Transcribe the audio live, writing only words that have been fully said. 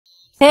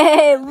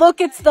Hey,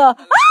 look, it's the...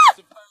 Ah!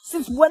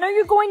 Since when are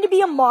you going to be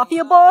a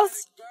mafia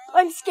boss?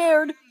 I'm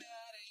scared.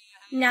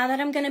 Now that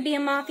I'm gonna be a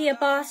mafia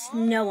boss,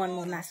 no one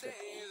will mess with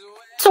me.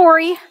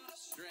 Sorry.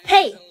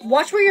 Hey,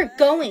 watch where you're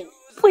going.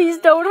 Please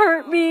don't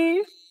hurt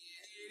me.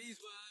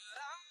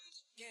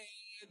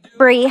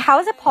 Bree, how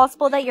is it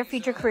possible that your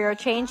future career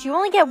changed? You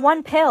only get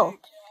one pill.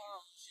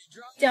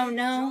 Don't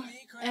know,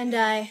 and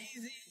I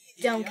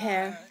don't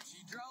care.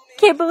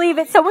 Can't believe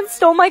it. Someone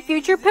stole my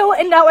future pill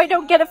and now I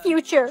don't get a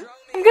future.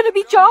 I'm gonna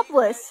be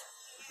jobless.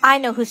 I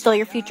know who stole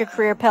your future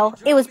career pill.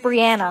 It was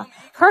Brianna.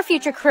 Her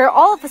future career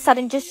all of a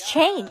sudden just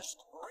changed.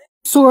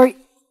 Sorry.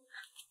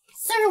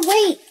 Sir,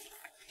 wait!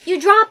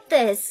 You dropped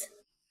this.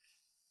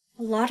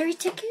 A lottery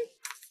ticket?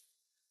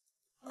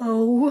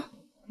 Oh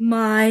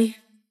my.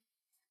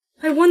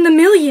 I won the $1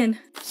 million.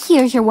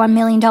 Here's your $1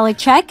 million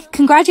check.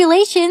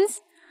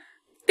 Congratulations.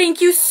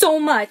 Thank you so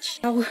much.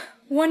 Oh,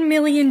 $1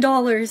 million.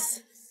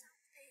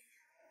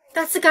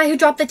 That's the guy who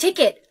dropped the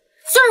ticket.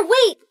 Sir,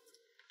 wait!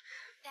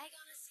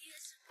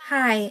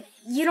 Hi,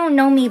 you don't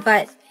know me,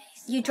 but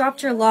you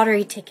dropped your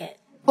lottery ticket.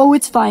 Oh,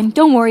 it's fine.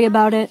 Don't worry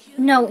about it.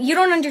 No, you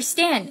don't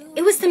understand.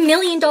 It was the $1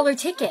 million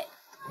ticket.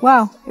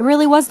 Wow, it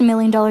really was the $1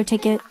 million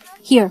ticket.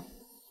 Here,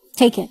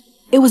 take it.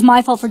 It was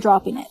my fault for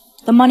dropping it.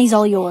 The money's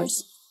all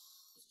yours.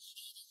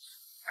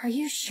 Are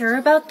you sure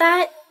about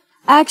that?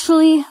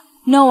 Actually,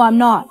 no, I'm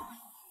not.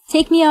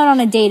 Take me out on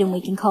a date and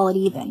we can call it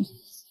even.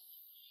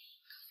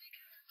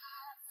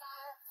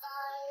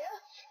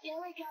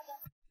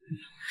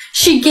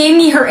 She gave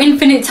me her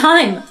infinite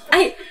time.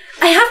 I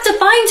have to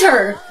find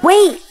her.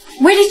 Wait,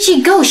 where did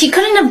she go? She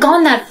couldn't have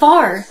gone that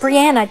far.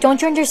 Brianna,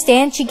 don't you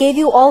understand? She gave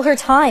you all her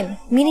time,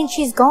 meaning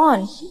she's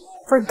gone.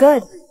 For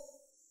good.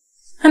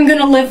 I'm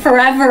gonna live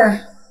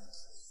forever.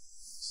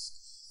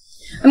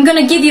 I'm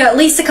gonna give you at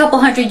least a couple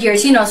hundred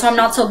years, so I'm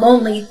not so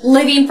lonely,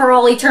 living for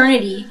all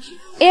eternity.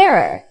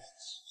 Error.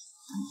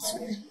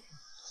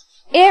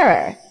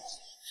 Error.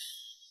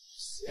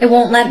 It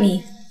won't let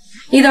me.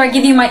 Either I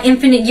give you my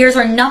infinite years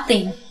or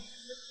nothing.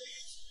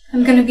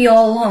 I'm gonna be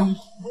all alone.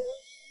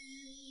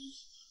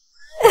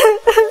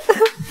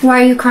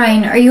 Why are you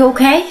crying? Are you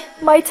okay?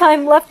 My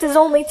time left is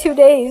only 2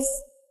 days.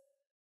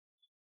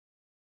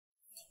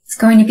 It's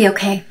going to be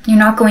okay. You're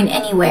not going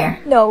anywhere.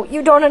 No,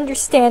 you don't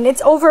understand.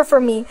 It's over for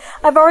me.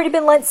 I've already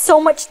been lent so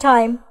much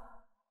time.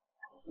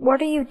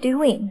 What are you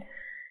doing?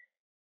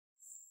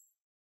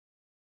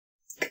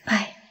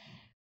 Goodbye.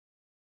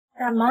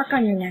 That mark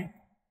on your neck.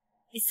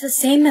 It's the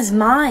same as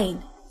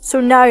mine.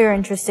 So now you're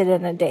interested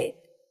in a date.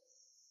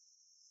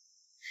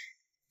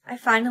 I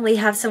finally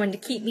have someone to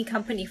keep me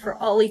company for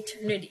all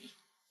eternity.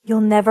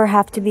 You'll never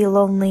have to be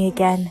lonely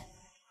again.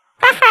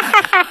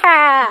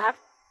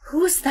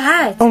 Who's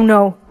that? Oh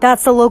no,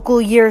 that's the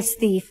local years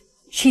thief.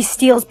 She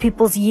steals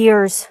people's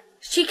years.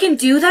 She can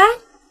do that?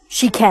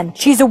 She can.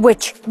 She's a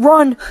witch.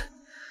 Run!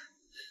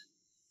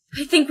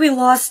 I think we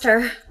lost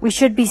her. We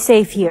should be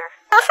safe here.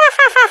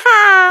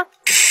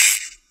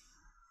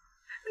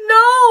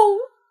 No!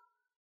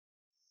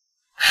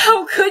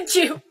 How could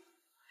you?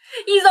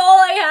 He's all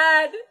I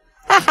had.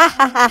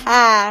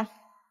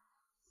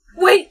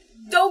 Wait,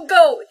 don't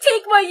go.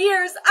 Take my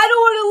years. I don't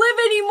want to live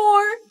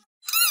anymore.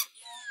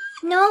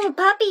 No,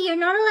 Puppy, you're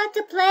not allowed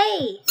to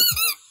play.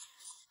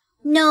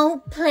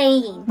 No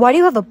playing. Why do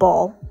you have a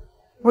ball?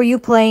 Were you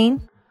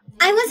playing?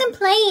 I wasn't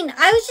playing.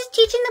 I was just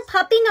teaching the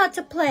puppy not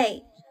to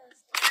play.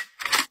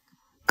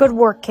 Good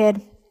work,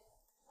 kid.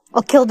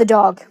 I'll kill the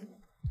dog.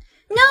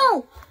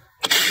 No!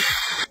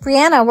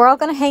 Brianna, we're all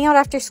gonna hang out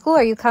after school.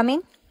 Are you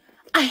coming?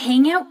 A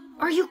hangout?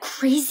 Are you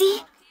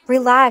crazy?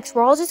 Relax.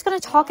 We're all just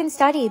gonna talk and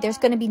study. There's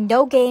gonna be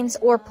no games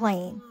or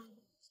playing.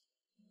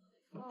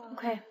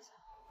 Okay.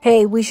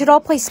 Hey, we should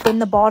all play spin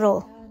the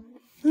bottle.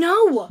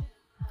 No!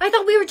 I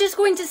thought we were just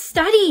going to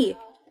study.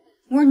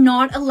 We're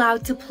not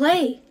allowed to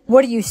play.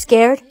 What, are you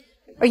scared?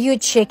 Are you a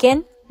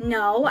chicken?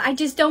 No, I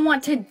just don't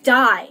want to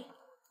die.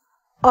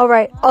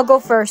 Alright, I'll go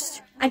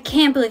first. I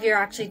can't believe you're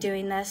actually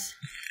doing this.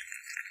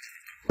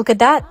 Look at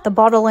that. The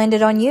bottle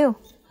landed on you.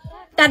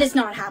 That is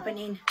not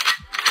happening.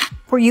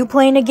 Were you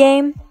playing a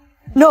game?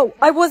 No,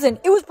 I wasn't.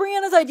 It was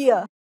Brianna's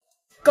idea.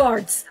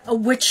 Guards, a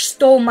witch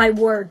stole my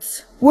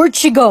words. Where'd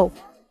she go?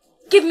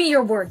 Give me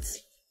your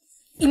words.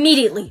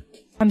 Immediately.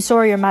 I'm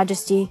sorry, Your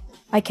Majesty.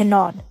 I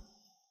cannot.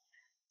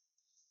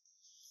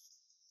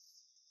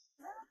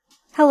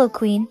 Hello,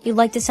 Queen. You'd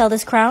like to sell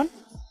this crown?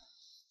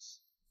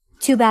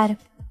 Too bad.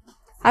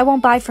 I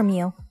won't buy from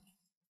you.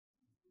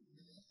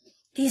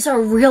 These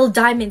are real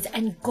diamonds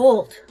and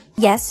gold.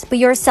 Yes, but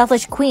you're a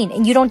selfish queen,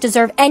 and you don't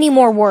deserve any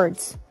more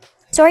words.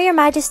 Sorry, Your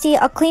Majesty.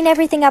 I'll clean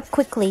everything up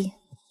quickly.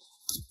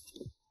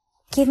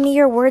 Give me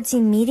your words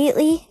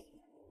immediately?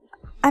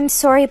 I'm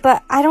sorry,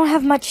 but I don't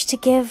have much to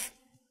give.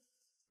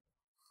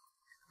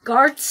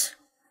 Guards,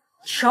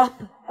 chop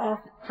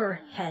off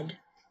her head.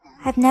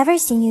 I've never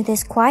seen you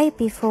this quiet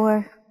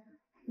before.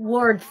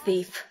 Word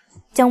thief.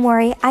 Don't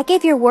worry, I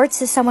gave your words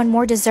to someone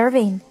more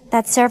deserving.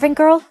 That servant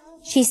girl?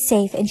 She's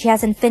safe, and she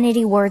has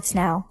infinity words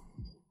now.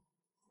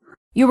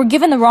 You were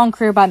given the wrong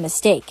career by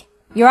mistake.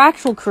 Your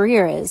actual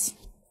career is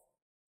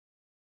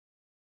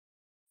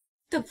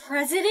The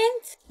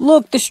president?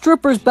 Look, the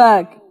stripper's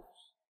back.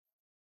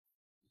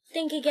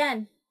 Think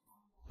again.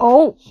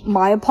 Oh,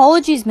 my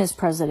apologies, Miss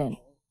President.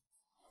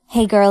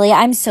 Hey, girlie,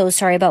 I'm so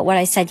sorry about what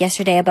I said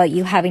yesterday about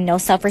you having no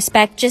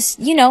self-respect. Just,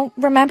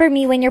 remember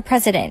me when you're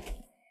president.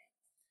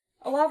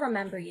 Oh, I'll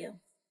remember you.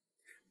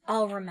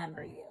 I'll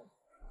remember you.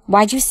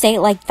 Why'd you say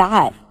it like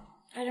that?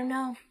 I don't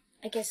know.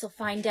 I guess you'll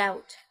find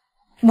out.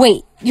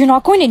 Wait, you're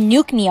not going to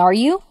nuke me, are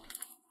you?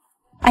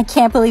 I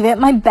can't believe it.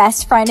 My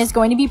best friend is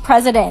going to be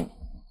president.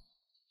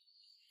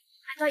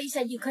 I thought you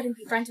said you couldn't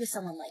be friends with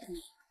someone like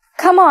me.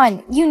 Come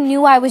on, you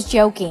knew I was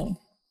joking.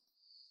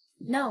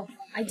 No,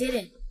 I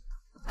didn't.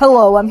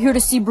 Hello, I'm here to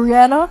see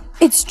Brianna.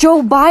 It's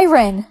Joe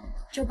Byron.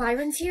 Joe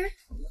Byron's here?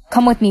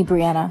 Come with me,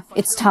 Brianna.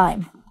 It's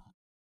time.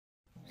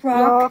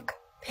 Rock,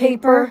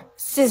 paper,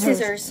 scissors.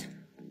 Scissors.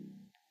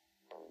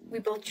 We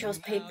both chose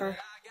paper.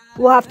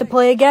 We'll have to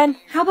play again?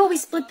 How about we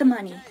split the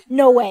money?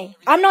 No way.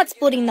 I'm not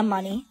splitting the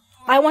money.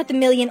 I want the $1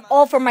 million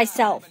all for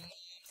myself.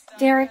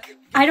 Derek,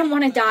 I don't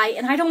want to die,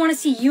 and I don't want to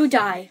see you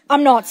die.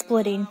 I'm not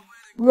splitting.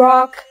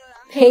 Rock,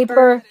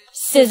 paper,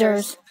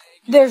 scissors.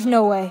 There's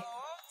no way.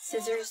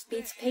 Scissors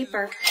beats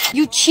paper.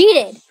 You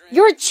cheated!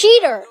 You're a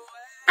cheater!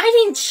 I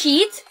didn't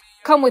cheat!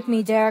 Come with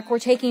me, Derek. We're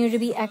taking you to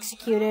be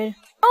executed.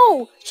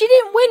 Oh, she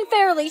didn't win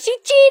fairly. She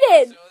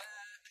cheated!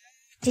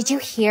 Did you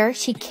hear?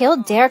 She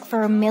killed Derek for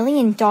 $1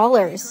 million.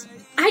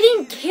 I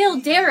didn't kill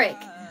Derek.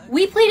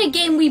 We played a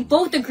game we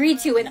both agreed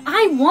to, and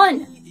I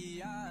won.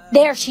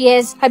 There she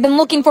is. I've been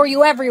looking for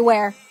you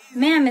everywhere.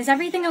 Ma'am, is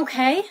everything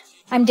okay?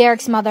 I'm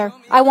Derek's mother.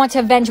 I want to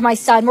avenge my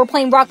son. We're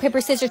playing rock,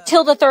 paper, scissors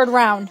till the 3rd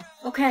round.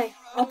 Okay,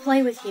 I'll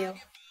play with you.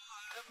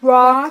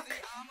 Rock,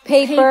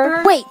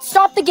 paper. Wait,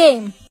 stop the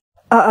game.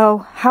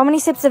 Uh-oh. How many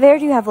sips of air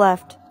do you have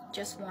left?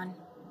 Just one.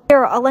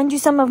 Here, I'll lend you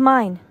some of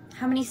mine.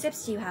 How many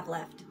sips do you have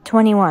left?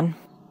 21.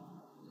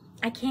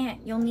 I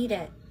can't. You'll need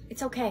it.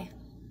 It's okay.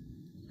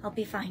 I'll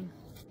be fine.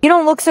 You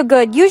don't look so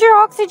good. Use your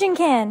oxygen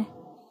can.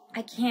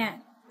 I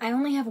can't. I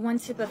only have 1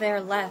 sip of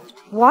air left.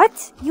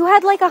 What? You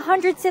had like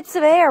 100 sips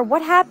of air.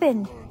 What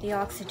happened? The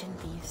oxygen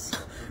thieves.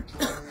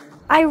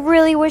 I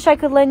really wish I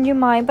could lend you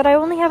mine, but I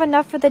only have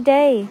enough for the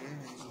day.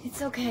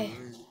 It's okay.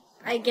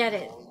 I get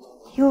it.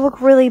 You look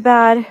really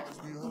bad.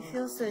 I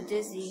feel so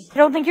dizzy. I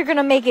don't think you're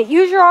gonna make it.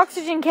 Use your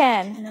oxygen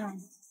can. No.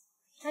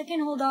 I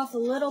can hold off a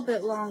little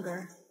bit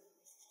longer.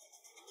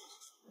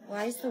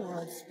 Why is the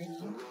world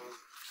spinning?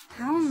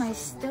 How am I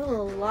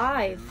still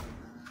alive?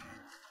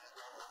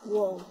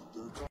 Whoa.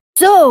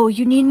 So,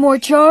 you need more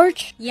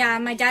charge? Yeah,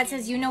 my dad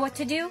says you know what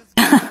to do?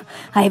 I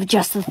have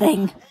just the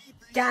thing.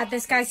 Dad,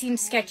 this guy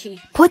seems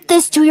sketchy. Put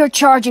this to your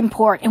charging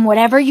port, and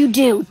whatever you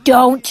do,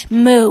 don't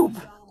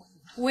move.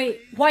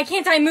 Wait, why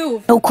can't I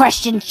move? No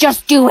questions,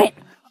 just do it.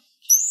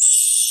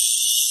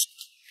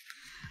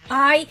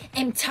 I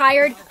am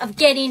tired of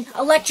getting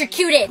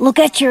electrocuted. Look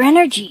at your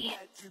energy.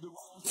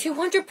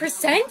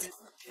 200%?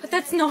 But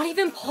that's not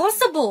even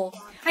possible.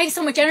 I have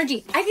so much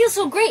energy. I feel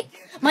so great.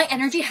 My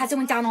energy hasn't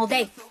went down all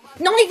day.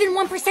 Not even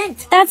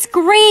 1%. That's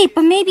great,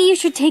 but maybe you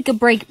should take a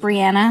break,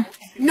 Brianna.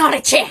 Not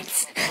a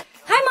chance.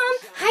 Hi,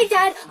 Mom. Hi,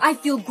 Dad. I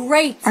feel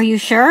great. Are you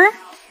sure?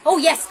 Oh,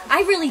 yes,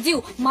 I really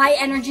do. My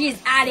energy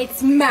is at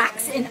its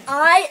max, and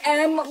I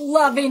am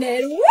loving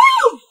it.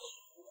 Woo!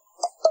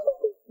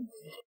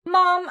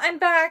 Mom, I'm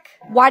back.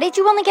 Why did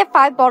you only get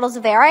 5 bottles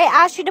of air? I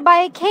asked you to buy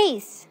a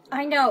case.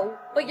 I know,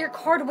 but your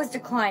card was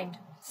declined,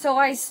 so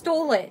I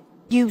stole it.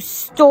 You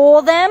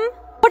stole them?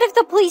 What if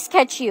the police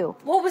catch you?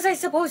 What was I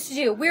supposed to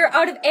do? We were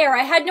out of air.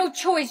 I had no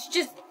choice.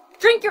 Just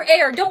drink your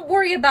air. Don't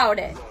worry about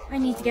it. I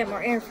need to get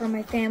more air for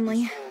my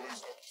family.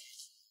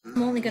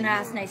 I'm only gonna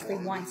ask nicely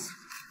once.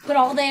 Put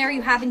all the air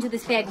you have into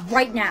this bag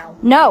right now.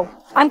 No,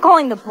 I'm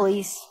calling the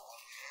police.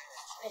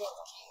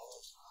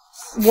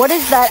 What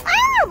is that?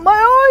 Ah, my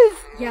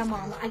eyes! Yeah,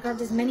 Mom. I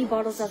grabbed as many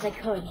bottles as I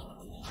could.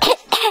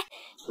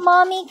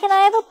 Mommy, can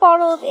I have a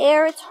bottle of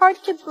air? It's hard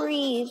to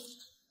breathe.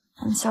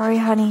 I'm sorry,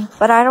 honey,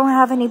 but I don't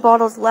have any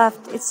bottles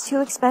left. It's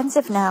too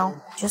expensive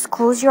now. Just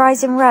close your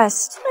eyes and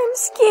rest. I'm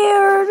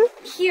scared.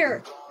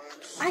 Here.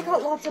 I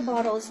got lots of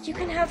bottles. You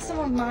can have some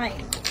of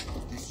mine.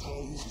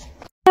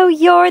 So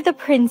you're the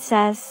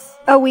princess.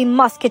 Oh, we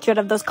must get rid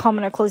of those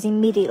commoner clothes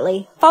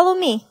immediately. Follow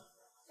me.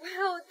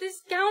 Wow,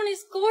 this gown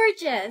is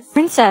gorgeous.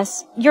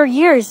 Princess, your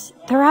years,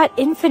 they're at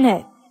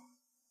infinite.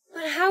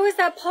 But how is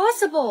that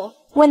possible?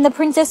 When the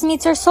princess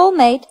meets her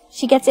soulmate,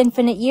 she gets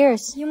infinite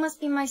years. You must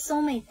be my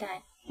soulmate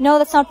then. No,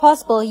 that's not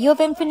possible. You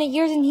have infinite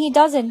years and he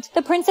doesn't.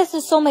 The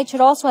princess's soulmate should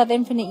also have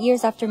infinite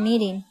years after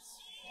meeting.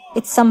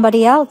 It's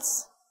somebody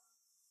else.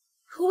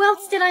 Who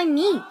else did I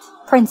meet?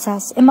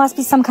 Princess, it must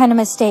be some kind of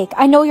mistake.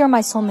 I know you're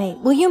my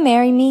soulmate. Will you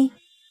marry me?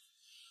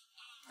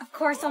 Of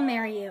course I'll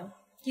marry you.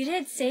 You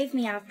did save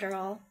me after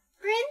all.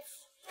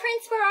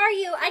 Prince, where are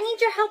you? I need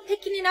your help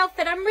picking an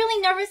outfit. I'm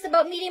really nervous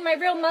about meeting my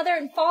real mother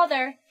and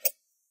father.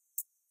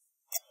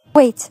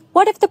 Wait,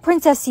 what if the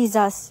princess sees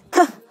us?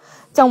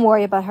 Don't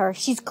worry about her.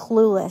 She's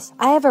clueless.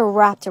 I have her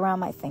wrapped around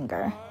my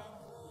finger.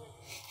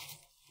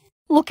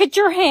 Look at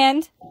your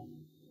hand.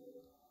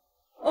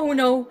 Oh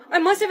no, I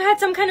must have had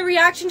some kind of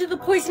reaction to the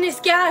poisonous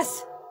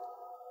gas.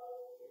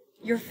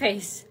 Your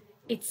face.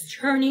 It's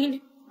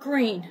turning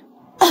green.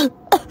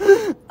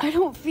 I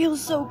don't feel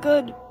so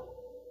good.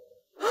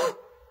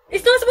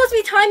 It's not supposed to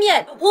be time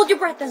yet. Hold your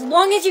breath as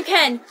long as you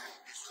can.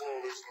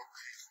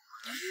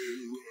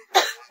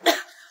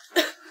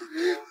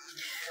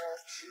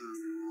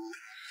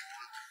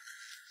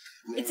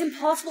 It's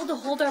impossible to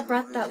hold our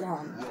breath that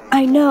long.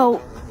 I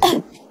know.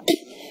 Look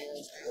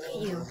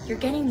at you. You're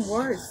getting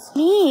worse.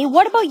 Me?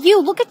 What about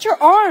you? Look at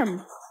your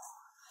arm.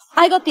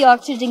 I got the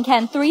oxygen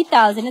can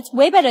 3000. It's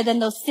way better than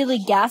those silly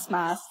gas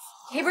masks.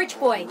 Hey, rich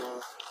boy.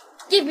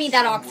 Give me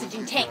that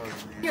oxygen tank.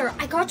 Here,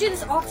 I got you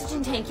this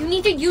oxygen tank. You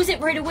need to use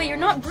it right away. You're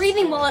not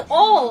breathing well at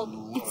all.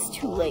 It's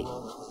too late.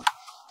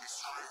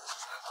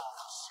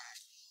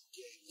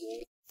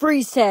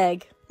 Freeze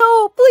tag.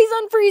 No, please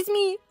unfreeze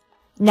me.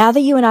 Now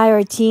that you and I are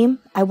a team,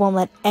 I won't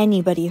let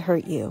anybody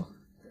hurt you.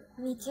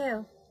 Me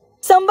too.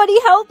 Somebody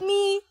help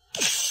me.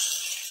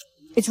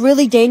 It's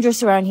really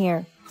dangerous around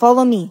here.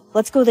 Follow me.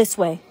 Let's go this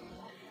way.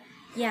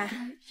 Yeah.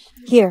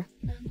 Here,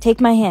 take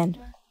my hand.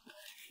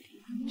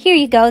 Here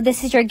you go.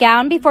 This is your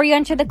gown. Before you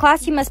enter the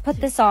class, you must put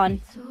this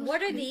on.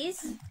 What are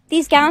these?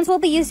 These gowns will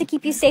be used to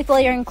keep you safe while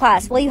you're in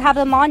class. While you have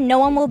them on, no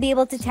one will be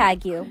able to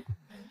tag you.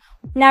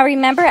 Now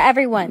remember,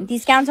 everyone,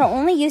 these gowns are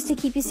only used to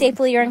keep you safe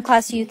while you're in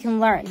class so you can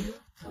learn.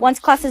 Once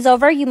class is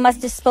over, you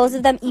must dispose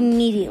of them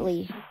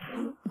immediately.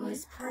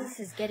 This place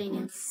is getting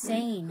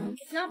insane.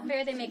 It's not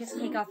fair they make us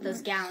take off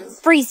those gowns.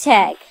 Freeze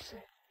tag.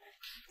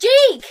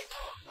 Jake!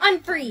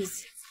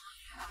 Unfreeze.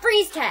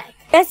 Freeze tag.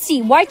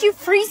 Bessie, why'd you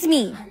freeze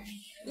me?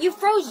 You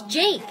froze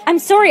Jake. I'm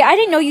sorry, I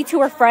didn't know you two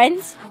were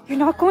friends. You're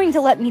not going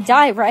to let me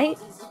die, right?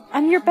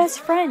 I'm your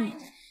best friend.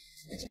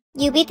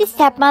 You be the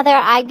stepmother,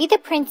 I be the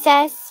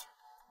princess.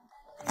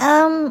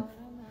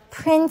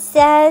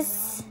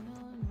 Princess.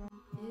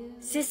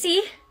 Sissy?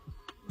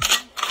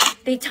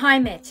 They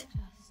time it.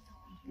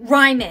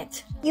 Rhyme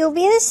it. You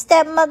be the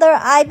stepmother,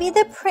 I be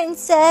the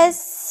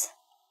princess.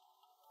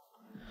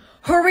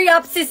 Hurry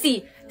up,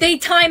 Sissy. They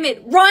time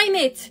it. Rhyme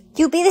it.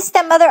 You be the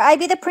stepmother, I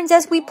be the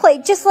princess. We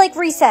play just like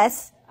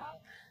recess.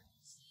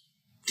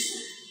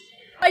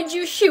 Why'd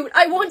you shoot?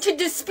 I want to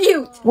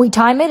dispute. We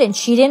time it and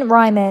she didn't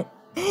rhyme it.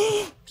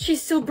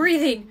 She's still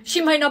breathing.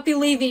 She might not be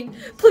leaving.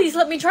 Please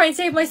let me try and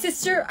save my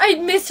sister.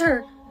 I'd miss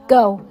her.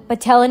 Go,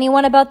 but tell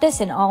anyone about this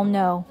and I'll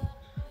know.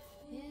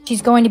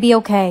 She's going to be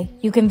okay.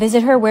 You can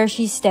visit her where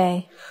she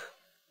stay.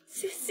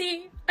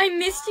 Sissy, I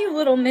missed you,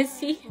 little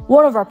missy.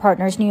 One of our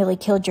partners nearly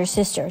killed your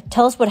sister.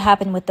 Tell us what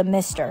happened with the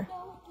mister.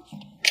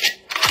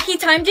 He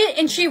timed it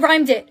and she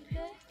rhymed it.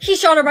 He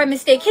shot her by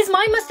mistake. His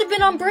mind must have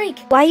been on break.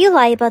 Why you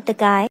lie about the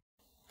guy?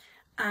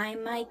 I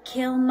might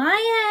kill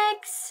my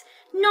ex.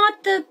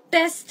 Not the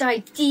best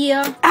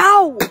idea.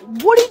 Ow!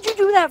 What did you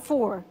do that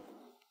for?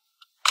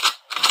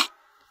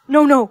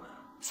 No.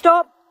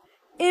 Stop.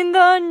 In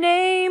the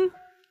name.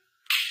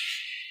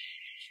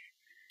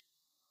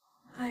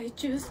 I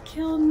just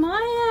killed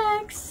my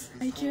ex.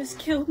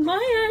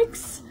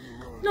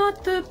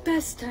 Not the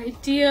best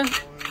idea.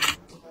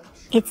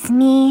 It's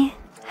me.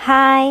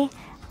 Hi.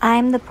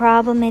 I'm the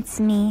problem. It's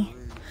me.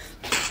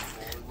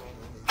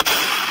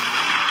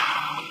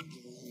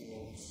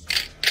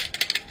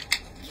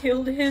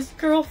 Killed his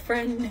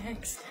girlfriend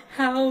next.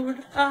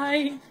 How'd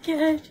I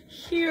get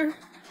here?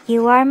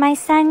 You are my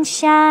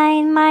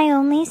sunshine, my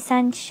only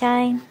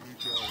sunshine.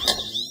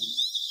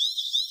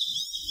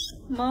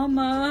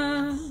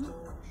 Mama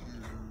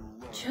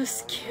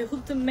just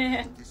killed the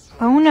man.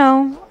 Oh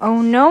no.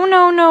 Oh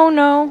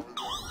no.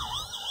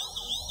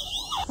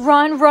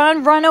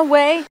 Run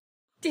away.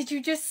 Did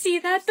you just see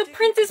that? The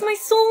prince is my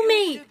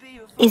soulmate.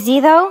 Is he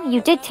though? You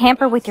did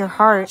tamper with your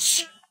heart.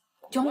 Shh!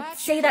 Don't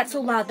say that so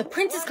loud. The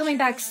prince is coming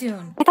back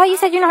soon. I thought you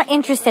said you're not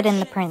interested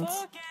in the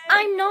prince.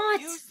 I'm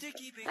not.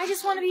 I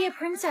just want to be a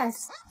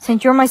princess.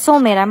 Since you're my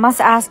soulmate, I must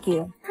ask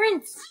you.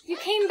 Prince, you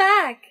came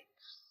back.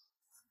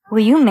 Will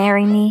you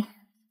marry me?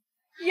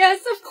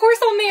 Yes, of course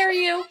I'll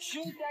marry you.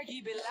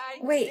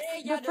 Wait,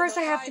 but first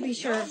I have to be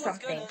sure of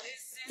something.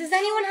 Does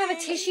anyone have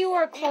a tissue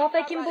or a cloth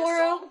I can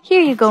borrow?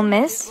 Here you go,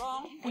 miss.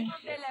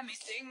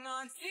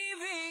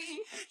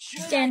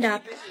 Stand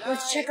up.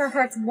 Let's check our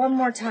hearts one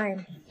more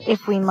time.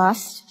 If we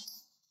must.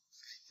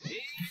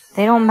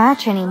 They don't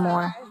match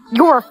anymore.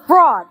 You're a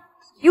fraud!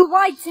 You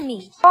lied to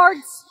me!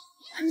 Cards!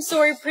 I'm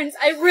sorry, Prince.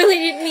 I really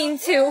didn't mean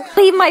to.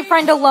 Leave my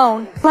friend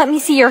alone. Let me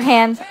see your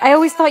hand. I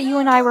always thought you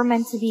and I were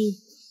meant to be.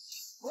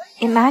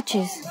 It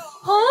matches.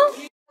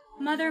 Huh?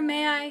 Mother,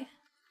 may I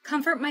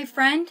comfort my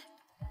friend?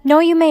 No,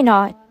 you may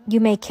not. You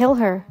may kill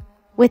her.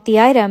 With the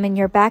item in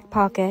your back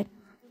pocket.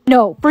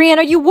 No,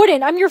 Brianna, you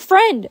wouldn't. I'm your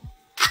friend.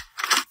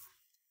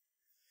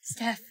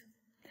 Steph,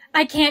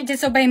 I can't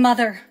disobey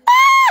Mother.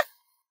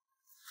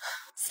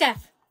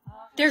 Steph,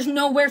 there's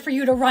nowhere for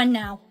you to run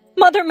now.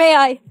 Mother, may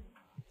I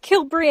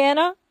kill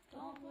Brianna?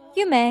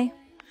 You may.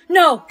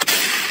 No!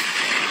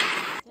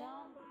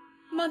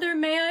 Mother,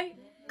 may I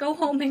go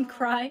home and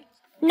cry?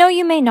 No,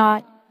 you may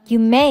not. You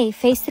may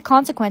face the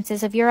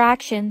consequences of your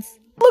actions.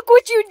 Look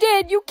what you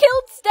did! You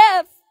killed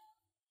Steph!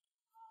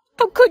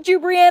 How could you,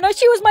 Brianna?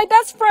 She was my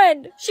best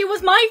friend! She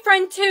was my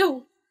friend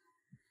too!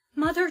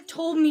 Mother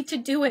told me to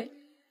do it.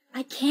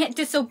 I can't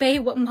disobey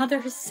what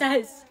Mother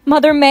says.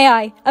 Mother, may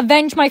I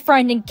avenge my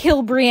friend and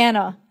kill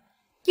Brianna?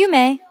 You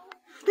may.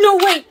 No,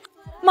 wait!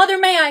 Mother,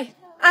 may I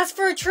ask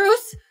for a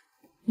truce?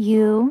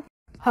 You?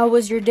 How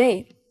was your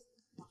date?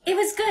 It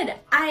was good.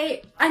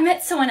 I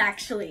met someone,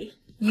 actually.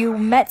 You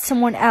met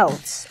someone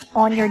else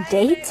on your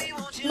date?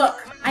 Look,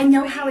 I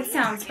know how it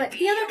sounds, but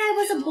the other guy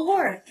was a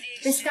bore.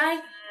 This guy,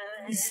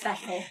 he's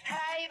special.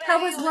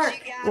 How was work?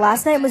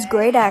 Last night was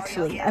great,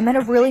 actually. I met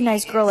a really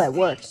nice girl at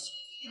work.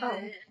 Oh.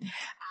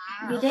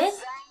 You did?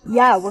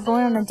 Yeah, we're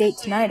going on a date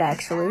tonight,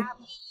 actually.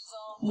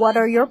 What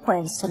are your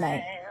plans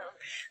tonight?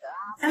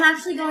 I'm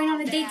actually going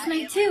on a date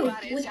tonight, too,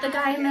 with the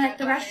guy I met at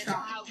the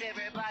restaurant.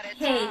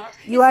 Hey.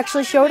 You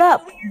actually showed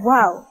up.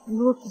 Wow,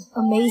 you look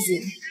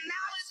amazing.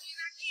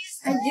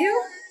 I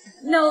do?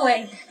 No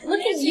way. Look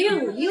at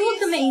you. You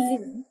look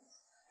amazing.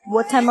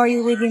 What time are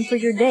you leaving for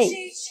your date?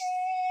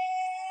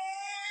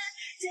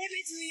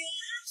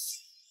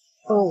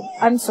 Oh,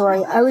 I'm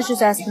sorry. I was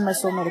just asking my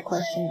soulmate a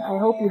question. I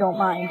hope you don't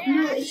mind.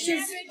 No, it's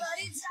just...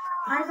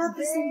 I got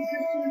the same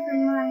question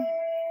from my...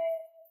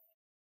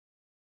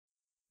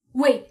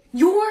 Wait,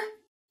 you're...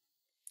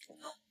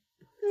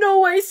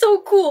 No way,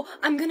 so cool.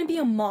 I'm gonna be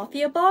a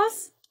mafia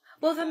boss?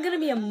 Well, if I'm gonna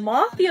be a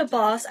mafia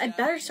boss, I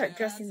better start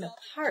dressing the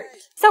part.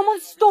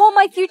 Someone stole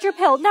my future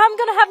pill. Now I'm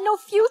gonna have no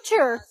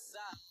future.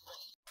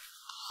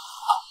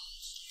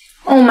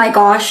 Oh my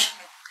gosh.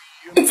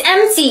 It's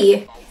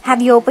empty.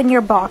 Have you opened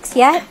your box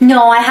yet?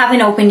 No, I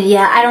haven't opened it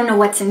yet. I don't know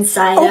what's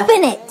inside.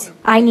 Open it!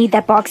 I need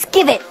that box.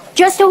 Give it!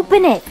 Just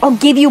open it! I'll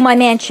give you my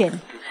mansion.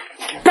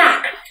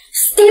 Back!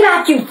 Stay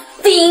back, you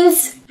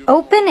fiends!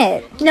 Open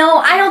it. No,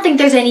 I don't think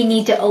there's any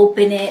need to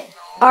open it.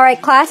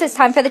 Alright, class, it's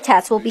time for the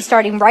test. We'll be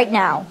starting right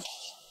now.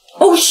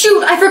 Oh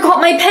shoot, I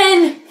forgot my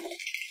pen!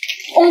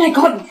 Oh my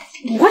god,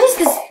 what is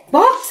this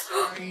box?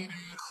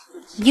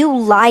 You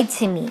lied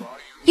to me.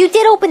 You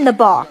did open the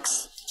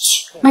box.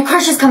 Shh, my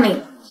crush is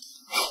coming.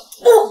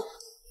 Oh.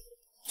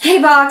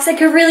 Hey box, I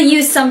could really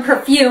use some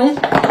perfume.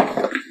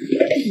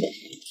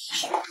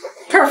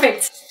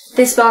 Perfect.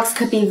 This box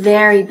could be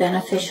very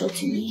beneficial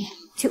to me.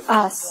 To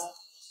us.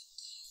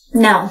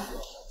 No.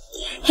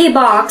 Hey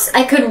box,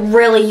 I could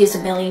really use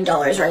 $1 million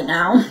right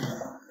now.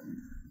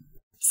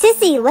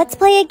 Sissy, let's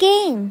play a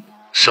game.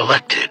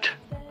 Selected.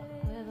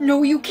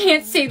 No, you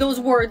can't say those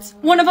words.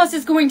 One of us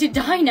is going to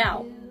die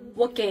now.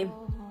 What game?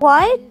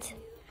 What?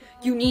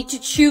 You need to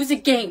choose a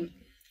game.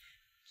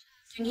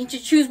 You need to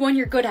choose one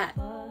you're good at,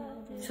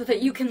 so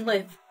that you can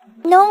live.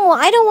 No,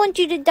 I don't want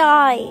you to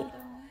die.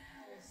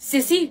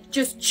 Sissy,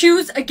 just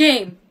choose a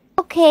game.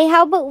 Okay,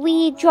 how about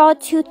we draw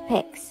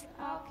toothpicks?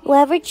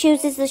 Whoever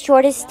chooses the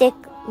shortest stick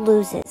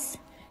loses.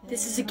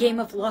 This is a game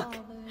of luck.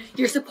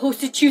 You're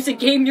supposed to choose a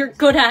game you're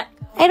good at.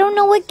 I don't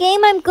know what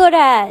game I'm good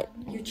at.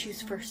 You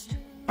choose first.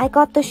 I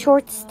got the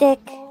short stick.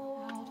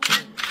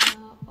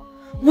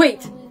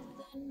 Wait!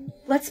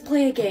 Let's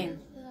play a game.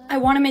 I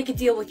want to make a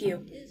deal with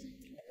you.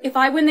 If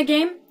I win the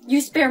game,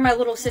 you spare my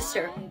little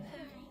sister.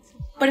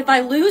 But if I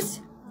lose,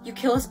 you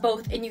kill us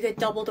both and you get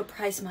double the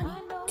prize money.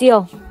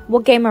 Deal.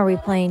 What game are we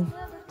playing?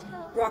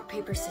 Rock,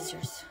 paper,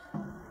 scissors.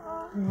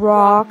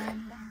 Rock,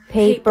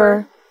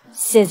 paper,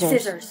 scissors.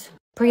 Scissors.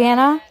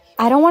 Brianna,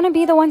 I don't want to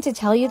be the one to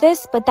tell you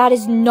this, but that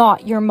is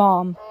not your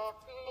mom.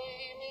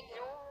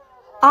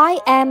 I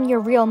am your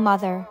real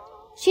mother.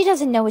 She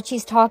doesn't know what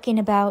she's talking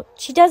about.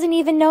 She doesn't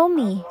even know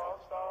me.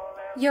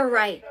 You're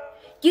right.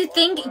 You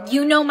think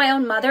you know my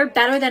own mother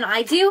better than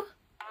I do?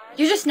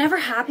 You're just never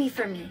happy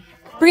for me.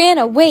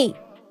 Brianna, wait.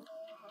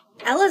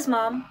 Ella's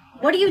mom,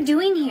 what are you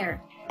doing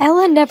here?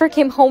 Ella never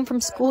came home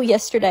from school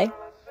yesterday.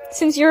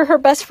 Since you're her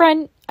best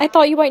friend, I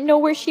thought you might know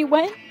where she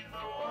went.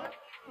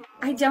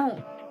 I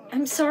don't.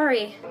 I'm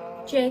sorry.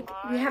 Jake,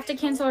 we have to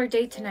cancel our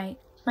date tonight.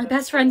 My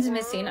best friend's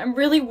missing. I'm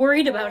really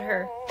worried about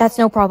her. That's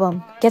no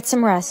problem. Get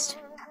some rest.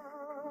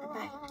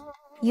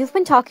 You've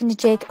been talking to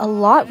Jake a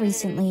lot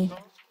recently.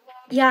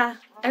 Yeah,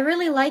 I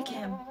really like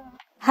him.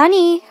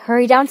 Honey,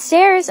 hurry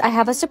downstairs. I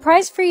have a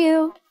surprise for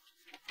you.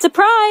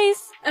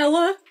 Surprise!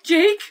 Ella?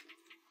 Jake?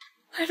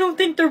 I don't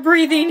think they're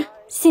breathing.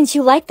 Since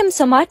you like them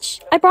so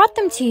much, I brought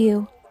them to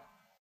you.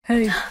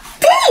 Hey.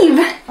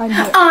 Dave! I'm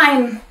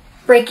I'm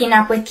breaking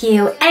up with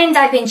you, and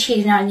I've been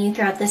cheating on you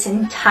throughout this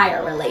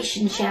entire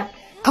relationship.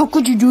 How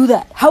could you do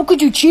that? How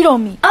could you cheat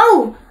on me?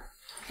 Oh!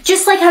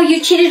 Just like how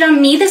you cheated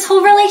on me this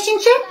whole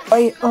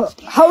relationship?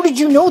 How did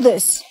you know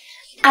this?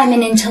 I'm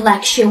an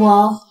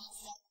intellectual.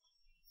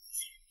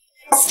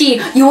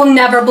 Steve, you will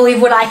never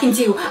believe what I can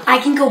do. I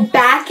can go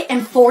back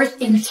and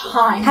forth in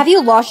time. Have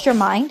you lost your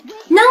mind?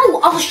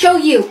 No, I'll show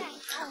you.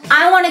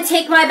 I want to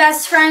take my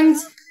best friend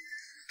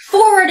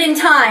forward in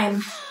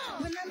time.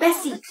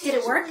 Bessie, did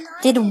it work?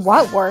 Did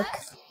what work?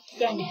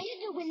 Dang it.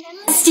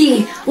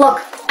 Steve,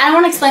 look, I don't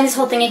want to explain this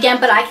whole thing again,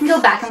 but I can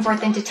go back and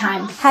forth into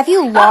time. Have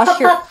you lost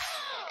your...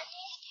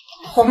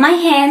 Hold my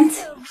hand.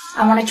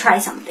 I want to try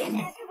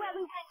something.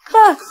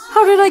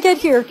 How did I get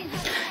here?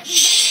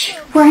 Shh,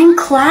 we're in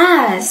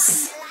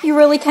class. You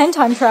really can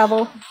time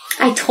travel.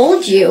 I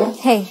told you.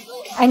 Hey,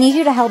 I need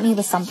you to help me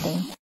with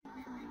something.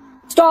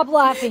 Stop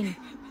laughing.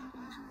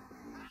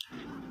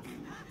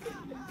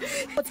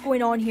 What's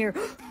going on here?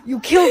 You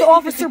killed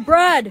Officer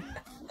Brad!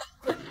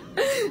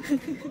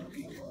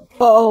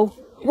 Uh-oh.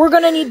 We're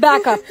gonna need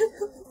backup.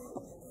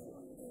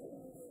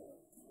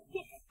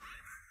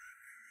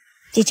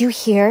 Did you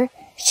hear?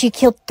 She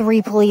killed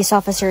 3 police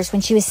officers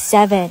when she was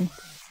 7.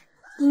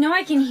 You know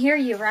I can hear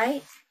you,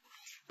 right?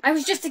 I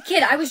was just a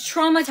kid. I was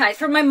traumatized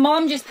from my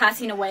mom just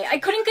passing away. I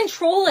couldn't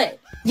control it.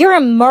 You're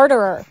a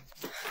murderer.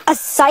 A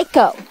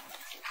psycho.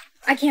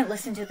 I can't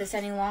listen to this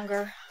any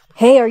longer.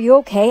 Hey, are you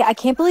okay? I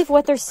can't believe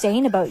what they're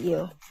saying about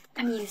you.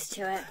 I'm used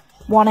to it.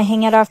 Want to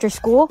hang out after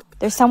school?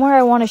 There's somewhere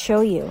I want to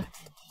show you.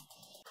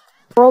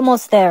 We're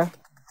almost there.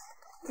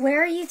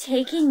 Where are you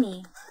taking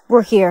me?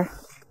 We're here.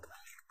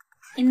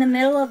 In the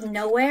middle of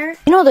nowhere?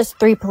 You know those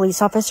 3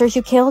 police officers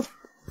you killed?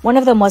 One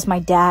of them was my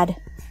dad.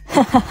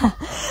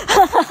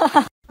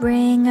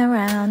 Bring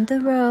around the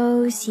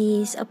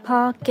rosies, a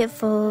pocket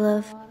full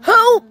of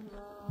Help!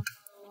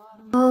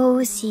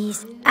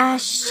 rosies,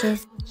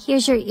 ashes.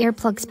 Here's your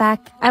earplugs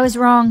back. I was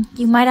wrong.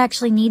 You might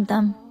actually need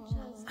them.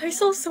 I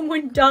saw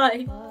someone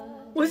die.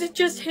 Was it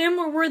just him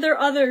or were there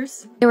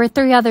others? There were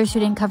 3 others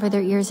who didn't cover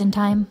their ears in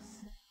time.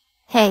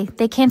 Hey,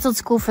 they canceled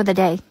school for the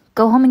day.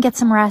 Go home and get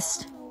some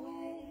rest.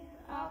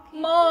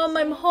 Mom,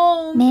 I'm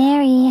home.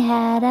 Mary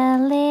had a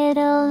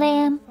little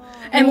lamb.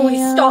 Emily,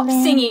 stop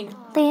singing.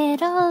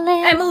 Little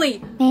lamb. Emily,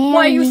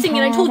 why are you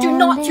singing? I told you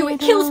not to. It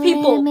kills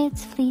people.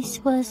 Its fleece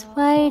was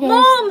white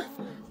Mom!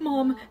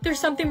 Mom, there's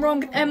something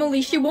wrong with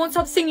Emily. She won't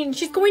stop singing.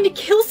 She's going to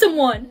kill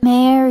someone.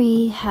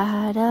 Mary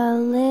had a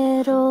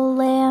little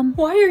lamb.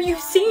 Why are you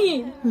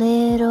singing?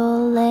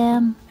 Little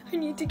lamb. I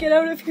need to get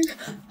out of here.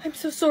 I'm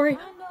so sorry.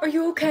 Are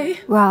you okay?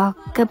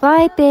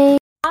 Rock-a-bye, babe.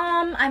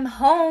 I'm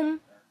home.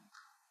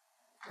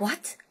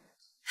 What?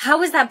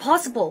 How is that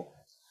possible?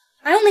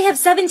 I only have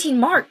 17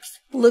 marks.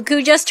 Look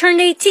who just turned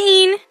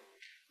 18.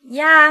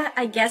 Yeah,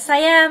 I guess I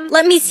am.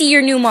 Let me see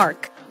your new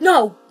mark.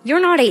 No,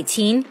 You're not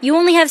 18. You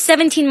only have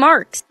 17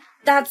 marks.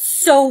 that's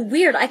so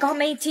weird. I got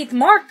my 18th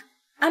mark.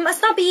 I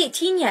must not be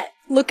 18 yet.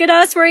 Look at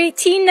us. We're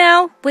 18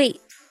 now.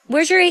 Wait,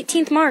 where's your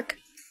 18th mark?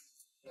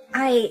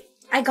 I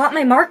got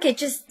my mark. It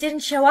just didn't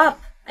show up.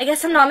 I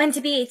guess I'm not meant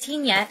to be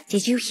 18 yet.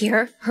 Did you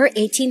hear? Her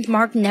 18th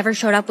mark never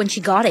showed up when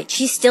she got it.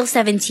 She's still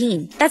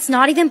 17. That's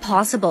not even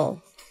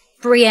possible.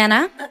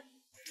 Brianna,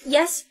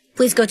 Yes?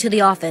 please go to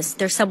the office.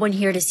 There's someone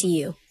here to see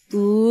you.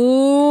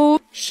 Ooh,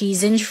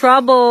 she's in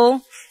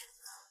trouble.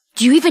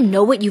 Do you even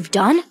know what you've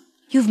done?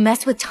 You've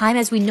messed with time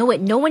as we know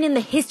it. No one in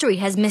the history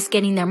has missed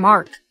getting their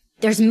mark.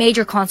 There's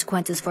major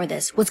consequences for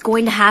this. What's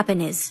going to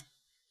happen is...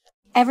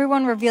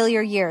 Everyone reveal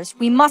your years.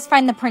 We must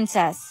find the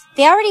princess.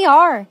 They already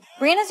are.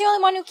 Brianna's the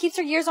only one who keeps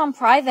her years on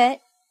private.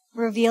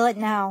 Reveal it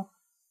now.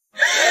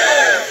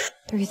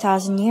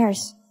 3,000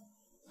 years.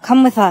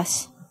 Come with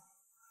us.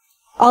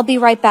 I'll be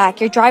right back.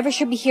 Your driver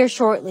should be here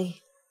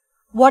shortly.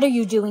 What are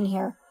you doing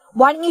here?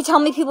 Why didn't you tell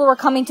me people were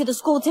coming to the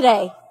school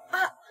today?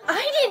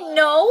 I didn't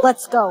know.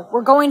 Let's go.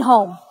 We're going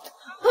home.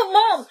 But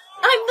Mom,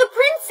 I'm the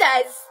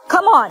princess.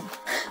 Come on.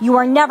 You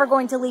are never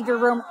going to leave your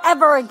room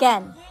ever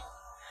again.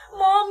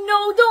 Mom,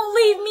 no, don't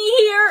leave me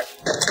here.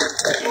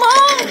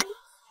 Mom!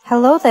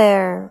 Hello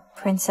there,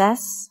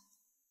 princess.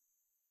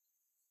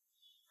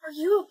 Are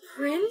you a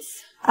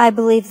prince? I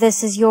believe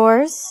this is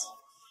yours.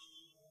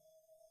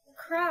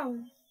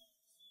 Crown.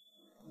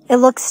 It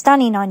looks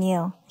stunning on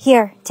you.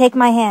 Here, take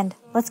my hand.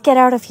 Let's get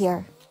out of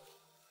here.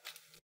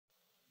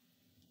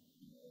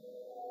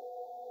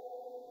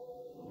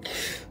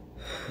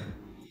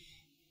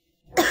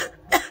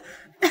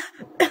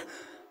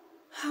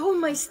 How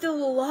am I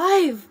still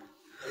alive?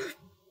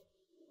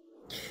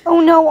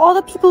 Oh no, all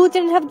the people who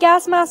didn't have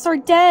gas masks are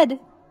dead.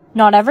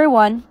 Not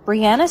everyone.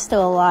 Brianna's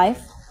still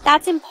alive.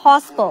 That's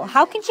impossible.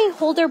 How can she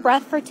hold her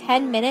breath for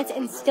 10 minutes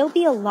and still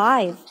be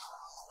alive?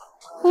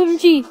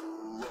 OMG,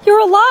 you're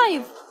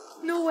alive!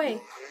 No way.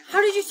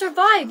 How did you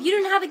survive? You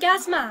didn't have a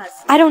gas mask.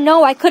 I don't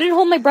know. I couldn't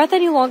hold my breath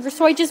any longer,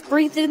 so I just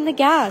breathed in the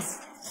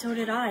gas. So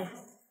did I.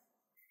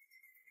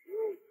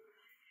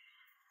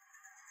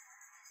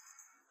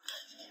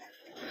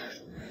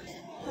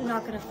 I'm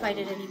not gonna fight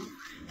it anymore.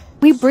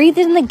 We breathed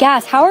in the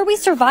gas. How are we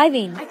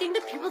surviving? I think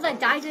the people that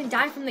died didn't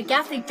die from the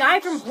gas. They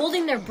died from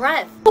holding their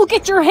breath. Look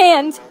at your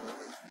hand!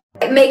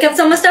 Makeup's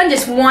almost done.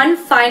 Just one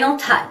final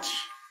touch.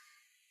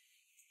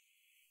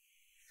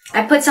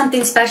 I put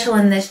something special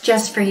in this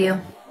just for you.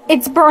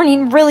 It's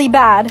burning really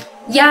bad.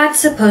 Yeah, it's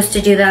supposed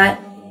to do that.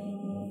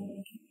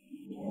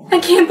 I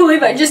can't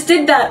believe I just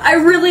did that. I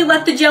really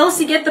let the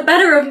jealousy get the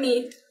better of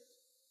me.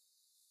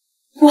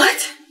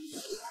 What?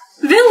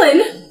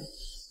 Villain?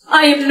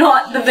 I am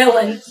not the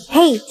villain.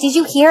 Hey, did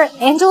you hear?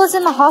 Angela's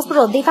in the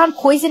hospital. They found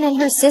poison in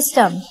her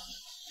system.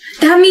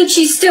 That means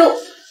she's still...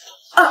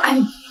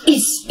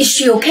 Is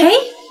she okay?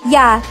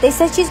 Yeah, they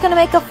said she's gonna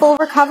make a full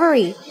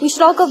recovery. We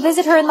should all go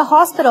visit her in the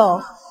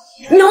hospital.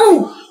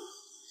 No!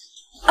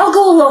 I'll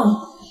go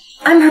alone.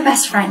 I'm her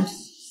best friend.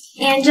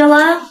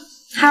 Angela,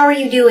 how are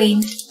you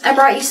doing? I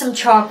brought you some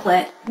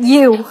chocolate.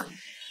 You.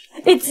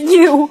 It's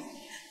you.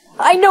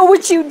 I know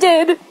what you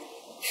did.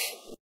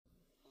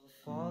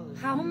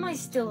 How am I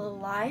still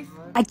alive?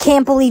 I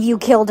can't believe you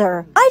killed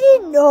her. I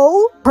didn't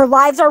know. Her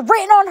lives are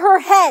written on her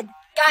head.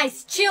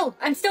 Guys, chill.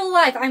 I'm still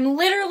alive. I'm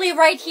literally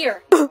right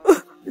here.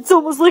 It's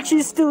almost like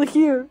she's still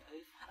here.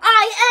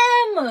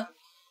 I am!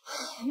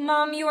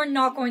 Mom, you are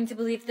not going to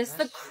believe this.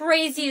 The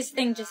craziest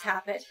thing just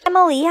happened.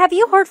 Emily, have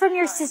you heard from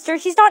your sister?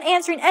 She's not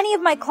answering any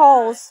of my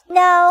calls.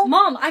 No.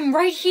 Mom, I'm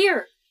right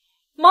here.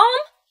 Mom?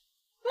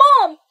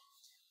 Mom!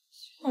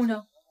 Oh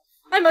no.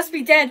 I must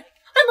be dead.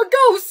 I'm a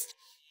ghost!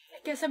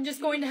 I guess I'm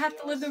just going to have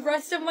to live the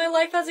rest of my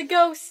life as a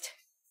ghost.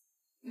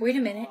 Wait a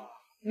minute.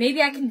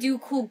 Maybe I can do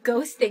cool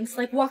ghost things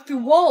like walk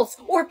through walls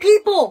or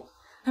people.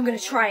 I'm gonna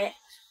try it.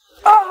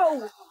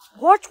 Oh!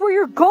 Watch where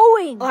you're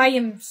going! I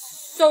am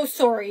so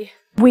sorry.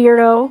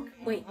 Weirdo.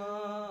 Wait,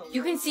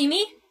 you can see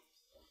me?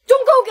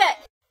 Don't go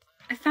get!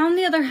 I found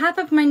the other half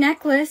of my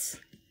necklace,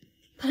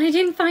 but I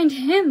didn't find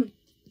him.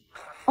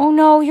 Oh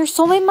no, your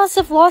soulmate must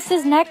have lost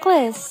his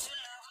necklace.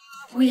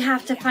 We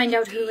have to find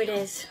out who it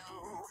is.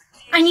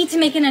 I need to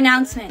make an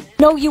announcement.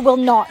 No, you will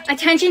not.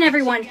 Attention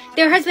everyone,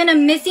 there has been a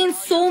missing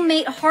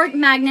soulmate heart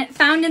magnet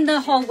found in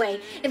the hallway.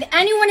 If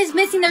anyone is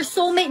missing their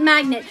soulmate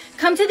magnet,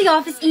 come to the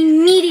office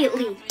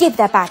immediately. Give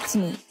that back to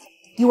me.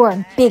 You are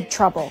in big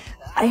trouble.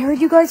 I heard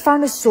you guys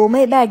found a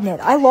soulmate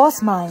magnet. I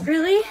lost mine.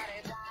 Really?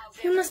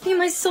 You must be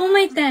my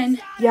soulmate then.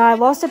 Yeah, I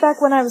lost it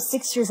back when I was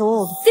 6 years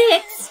old.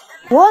 6?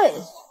 What?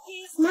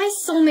 My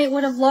soulmate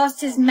would have lost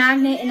his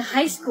magnet in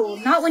high school,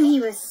 not when he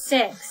was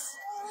 6.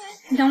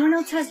 No one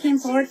else has came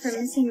forward for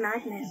missing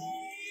magnet.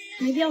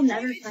 Maybe I'll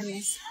never find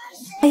this.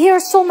 I hear a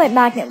soulmate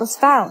magnet was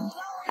found.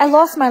 I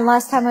lost mine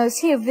last time I was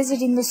here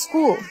visiting the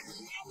school.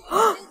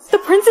 The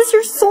prince is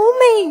your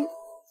soulmate!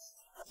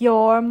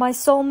 You're my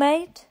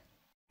soulmate?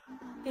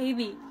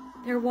 Baby,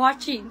 they're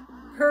watching.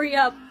 Hurry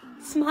up.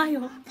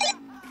 Smile.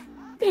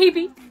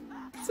 Baby,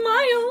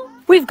 smile.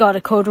 We've got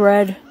a code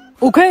red.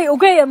 Okay,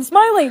 I'm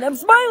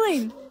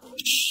smiling!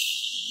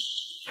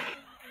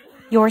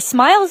 Your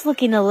smile's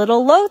looking a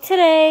little low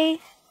today.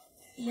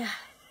 Yeah,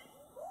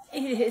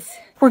 it is.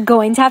 We're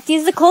going to have to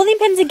use the clothing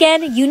pins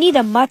again. You need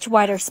a much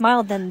wider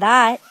smile than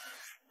that.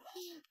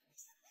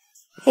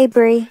 Hey,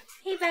 Bree.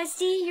 Hey,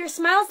 bestie, your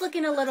smile's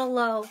looking a little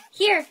low.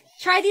 Here,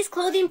 try these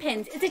clothing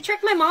pins. It's a trick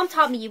my mom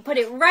taught me. You put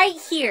it right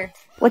here.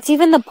 What's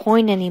even the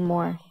point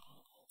anymore?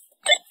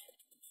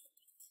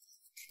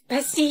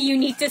 Bestie, you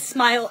need to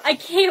smile. I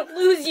can't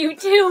lose you,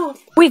 too.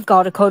 We've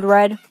got a code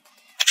red.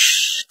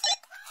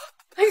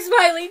 I'm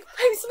smiling.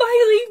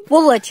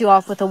 We'll let you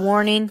off with a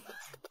warning.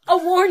 A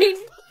warning?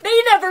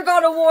 They never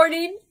got a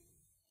warning.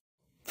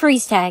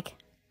 Freeze tag.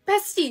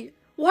 Bestie,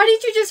 why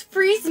did you just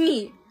freeze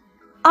me?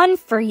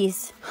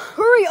 Unfreeze.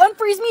 Hurry,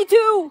 unfreeze me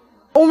too!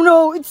 Oh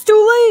no, it's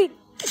too late!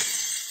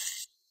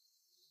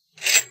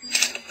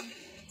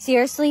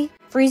 Seriously?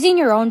 Freezing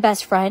your own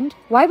best friend?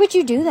 Why would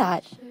you do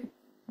that?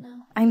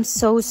 I'm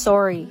so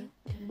sorry.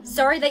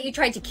 Sorry that you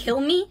tried to kill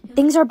me?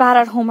 Things are bad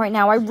at home right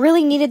now. I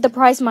really needed the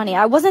prize money.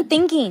 I wasn't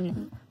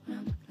thinking.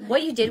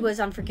 What you did was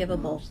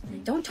unforgivable.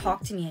 Don't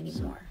talk to me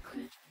anymore.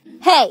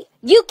 Hey,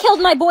 you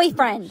killed my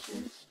boyfriend.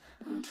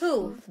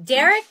 Who?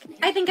 Derek?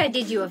 I think I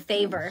did you a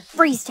favor.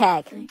 Freeze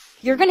tag.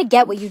 You're gonna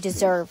get what you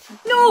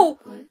deserve. No!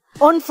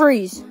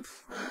 Unfreeze.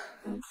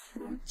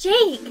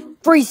 Jake!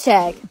 Freeze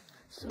tag.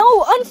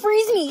 No,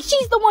 unfreeze me.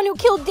 She's the one who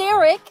killed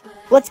Derek.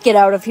 Let's get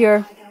out of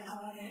here.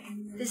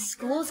 This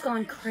school's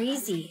gone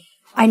crazy.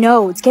 I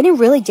know, it's getting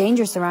really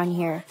dangerous around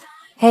here.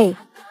 Hey,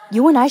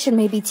 you and I should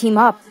maybe team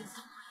up.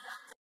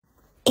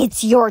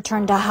 It's your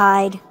turn to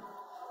hide.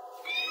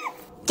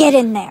 Get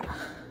in there.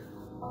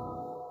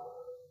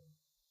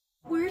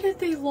 Where did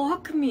they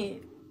lock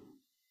me?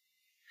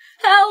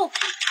 Help!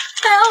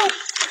 Help!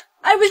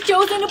 I was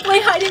chosen to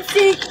play hide and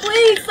seek.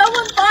 Please,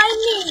 someone find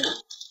me!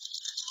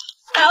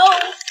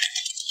 Help!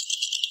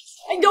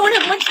 I don't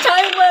have much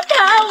time left.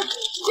 Help!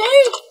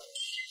 Jake!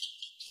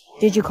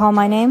 Did you call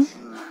my name?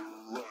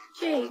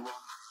 Jake,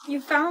 you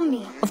found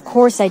me. Of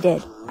course I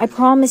did. I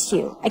promised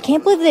you. I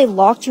can't believe they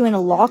locked you in a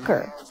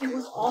locker. It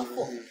was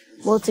awful.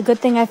 Well, it's a good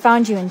thing I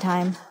found you in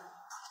time.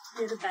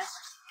 You're the best.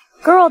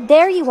 Girl,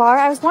 there you are.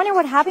 I was wondering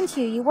what happened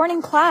to you. You weren't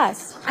in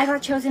class. I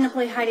got chosen to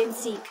play hide and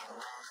seek.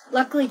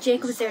 Luckily,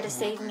 Jake was there to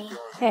save me.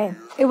 Hey,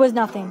 it was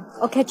nothing.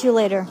 I'll catch you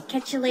later.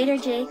 Catch you later,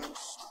 Jake.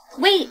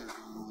 Wait!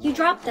 You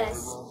dropped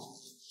this.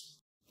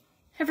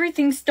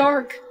 Everything's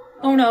dark.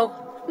 Oh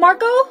no.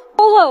 Marco?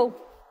 Polo!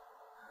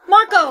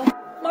 Marco!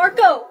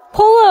 Marco!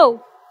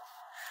 Polo!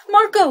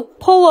 Marco!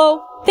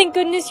 Polo! Thank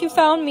goodness you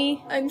found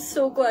me. I'm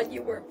so glad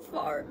you weren't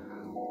far.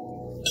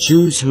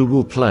 Choose who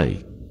will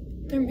play.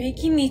 They're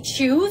making me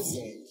choose?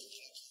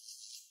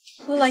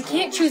 Well, I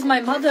can't choose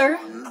my mother.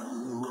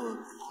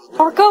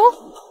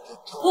 Marco?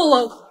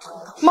 Polo!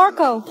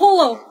 Marco!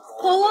 Polo!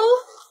 Polo?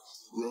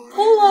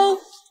 Polo!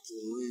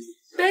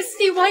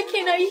 Bestie, why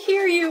can't I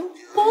hear you?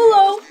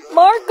 Polo!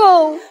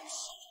 Marco!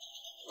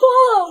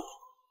 Polo!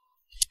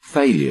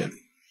 Failure.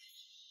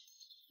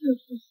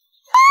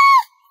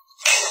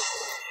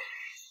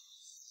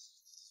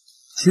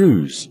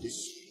 Choose.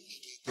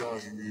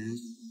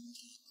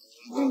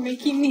 You're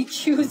making me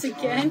choose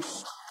again?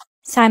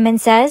 Simon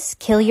says,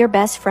 kill your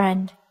best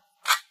friend.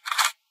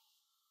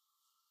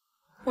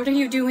 What are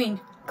you doing?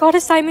 God,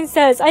 as Simon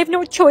says, I have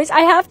no choice.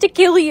 I have to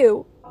kill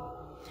you.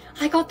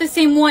 I got the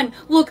same one.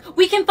 Look,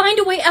 we can find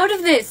a way out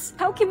of this.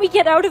 How can we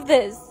get out of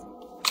this?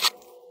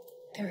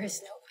 There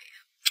is no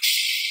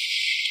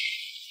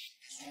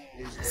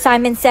way.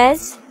 Simon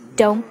says,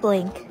 don't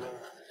blink.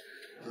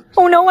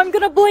 Oh no, I'm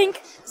gonna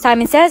blink.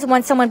 Simon says,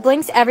 once someone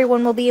blinks,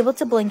 everyone will be able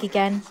to blink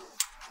again.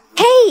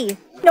 Hey!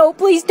 No,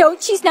 please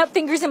don't. She snapped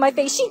fingers in my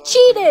face. She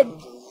cheated.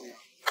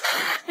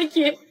 I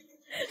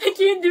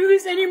can't do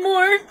this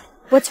anymore.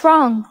 What's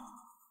wrong?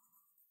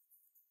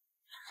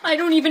 I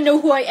don't even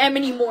know who I am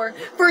anymore.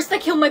 First I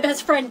kill my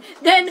best friend,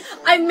 then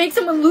I make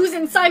someone lose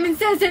and Simon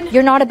says and...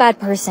 You're not a bad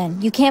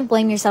person. You can't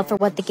blame yourself for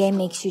what the game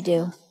makes you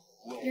do.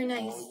 You're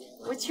nice.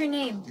 What's your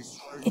name?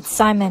 It's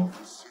Simon.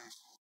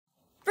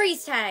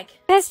 Freeze tag.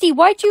 Bestie,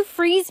 why'd you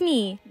freeze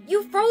me?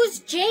 You froze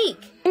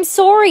Jake. I'm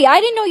sorry. I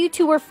didn't know you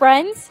two were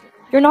friends.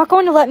 You're not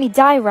going to let me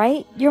die,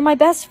 right? You're my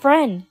best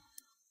friend.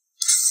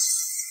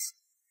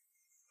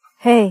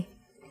 Hey,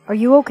 are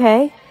you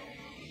okay?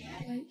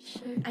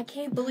 I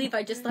can't believe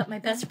I just let my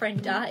best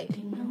friend die.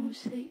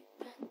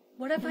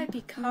 What have I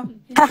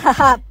become?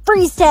 Hahaha,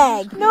 freeze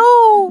tag!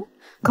 No!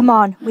 Come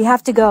on, we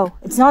have to go.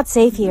 It's not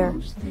safe here.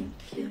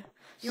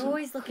 You're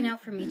always looking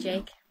out for me,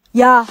 Jake.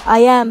 Yeah, I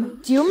am.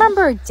 Do you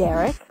remember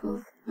Derek?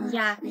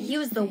 Yeah, he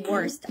was the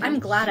worst. I'm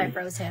glad I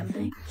froze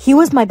him. He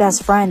was my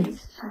best friend.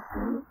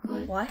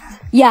 What?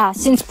 Yeah,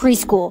 since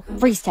preschool.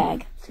 Freeze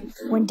tag.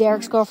 When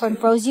Derek's girlfriend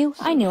froze you,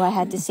 I knew I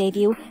had to save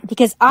you,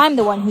 because I'm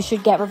the one who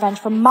should get revenge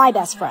from my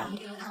best friend.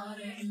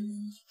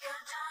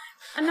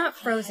 I'm not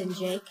frozen,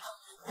 Jake.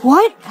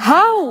 What?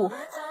 How?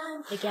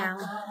 The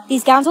gown.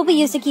 These gowns will be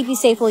used to keep you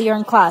safe while you're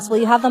in class. While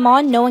you have them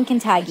on, no one can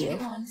tag you.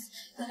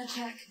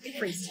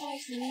 Freeze.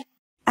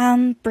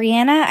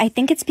 Brianna, I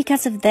think it's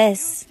because of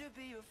this.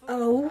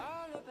 Oh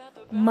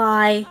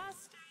my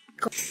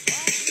God.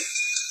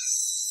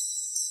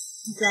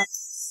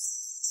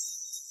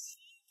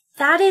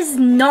 That is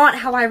not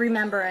how I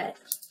remember it.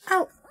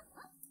 Oh.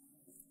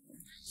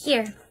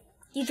 Here,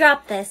 you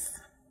dropped this.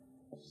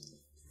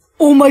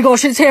 Oh my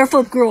gosh, it's hair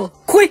flip girl.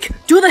 Quick,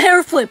 do the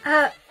hair flip.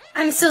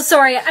 I'm so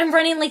sorry. I'm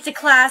running late to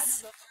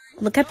class.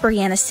 Look at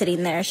Brianna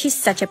sitting there. She's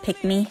such a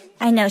pick-me.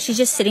 I know, she's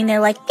just sitting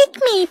there like, pick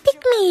me,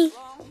 pick me.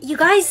 You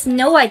guys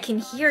know I can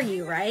hear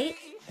you, right?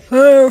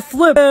 Hair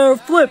flip, hair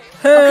flip,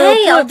 hair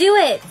Okay, flip. I'll do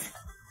it.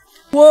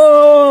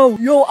 Whoa,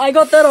 yo, I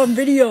got that on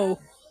video.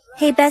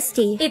 Hey,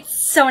 bestie.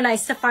 It's so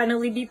nice to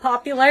finally be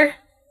popular.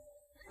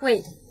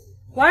 Wait,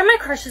 why are my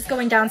crushes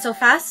going down so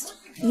fast?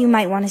 You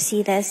might want to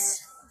see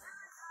this.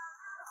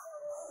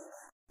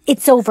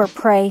 It's over,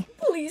 Prey.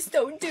 Please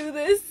don't do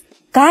this.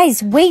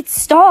 Guys, wait,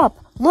 stop.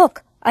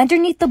 Look,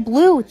 underneath the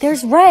blue,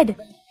 there's red.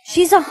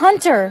 She's a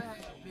hunter.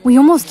 We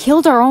almost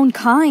killed our own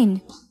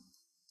kind.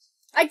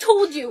 I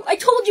told you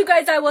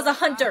guys I was a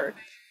hunter.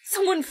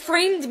 Someone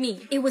framed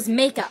me. It was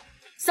makeup.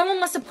 Someone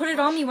must have put it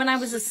on me when I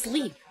was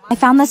asleep. I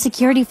found the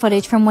security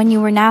footage from when you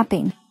were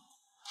napping.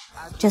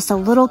 Just a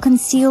little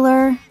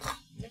concealer.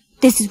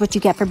 This is what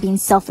you get for being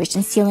selfish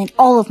and stealing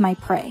all of my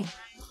prey.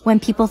 When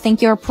people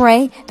think you're a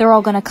prey, they're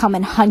all gonna come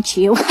and hunt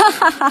you.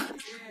 I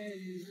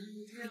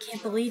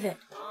can't believe it.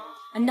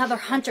 Another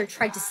hunter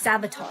tried to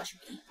sabotage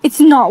me. It's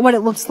not what it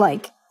looks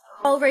like.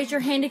 All raise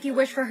your hand if you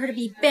wish for her to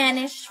be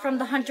banished from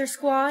the hunter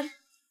squad.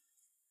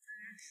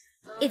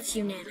 It's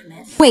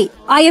unanimous. Wait,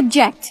 I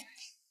object.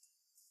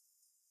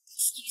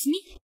 Excuse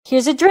me?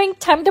 Here's a drink.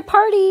 Time to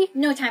party.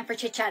 No time for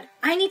chit-chat.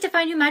 I need to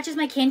find who matches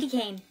my candy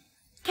cane.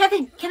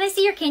 Kevin, can I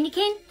see your candy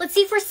cane? Let's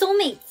see if we're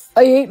soulmates.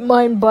 I ate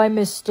mine by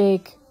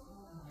mistake.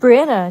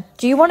 Brianna,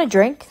 do you want a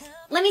drink?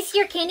 Let me see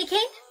your candy cane.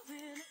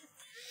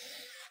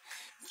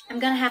 I'm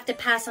gonna have to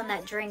pass on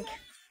that drink.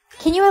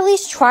 Can you at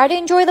least try to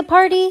enjoy the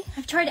party?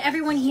 I've tried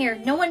everyone here.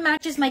 No one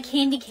matches my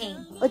candy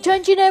cane.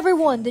 Attention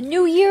everyone, the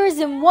new year is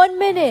in 1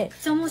 minute.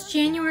 It's almost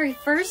January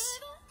 1st.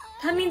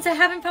 That means I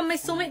haven't found my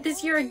soulmate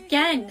this year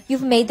again.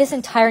 You've made this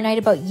entire night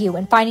about you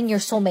and finding your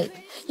soulmate.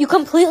 You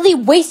completely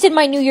wasted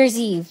my New Year's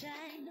Eve.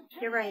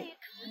 You're right.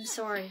 I'm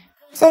sorry.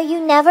 So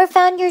you never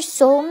found your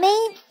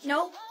soulmate?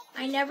 Nope,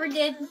 I never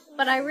did.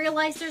 But I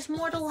realized there's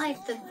more to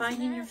life than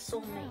finding your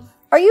soulmate.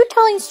 Are you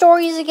telling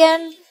stories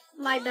again?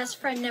 My best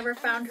friend never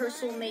found her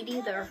soulmate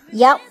either.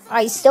 Yep,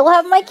 I still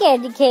have my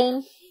candy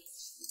cane.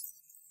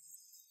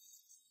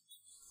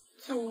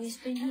 It's always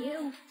been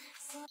you.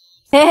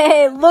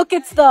 Hey, look,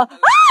 it's the...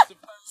 Ah!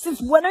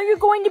 Since when are you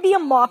going to be a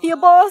mafia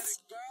boss?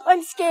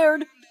 I'm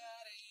scared.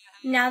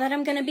 Now that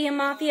I'm gonna be a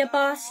mafia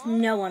boss,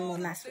 no one will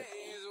mess with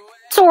me.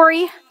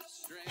 Sorry.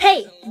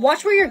 Hey,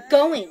 watch where you're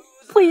going.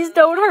 Please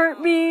don't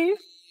hurt me.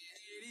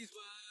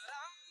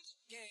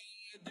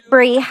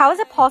 Bree, how is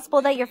it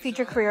possible that your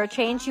future career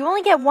changed? You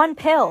only get one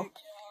pill.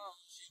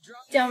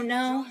 Don't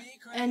know,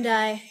 and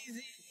I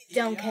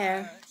don't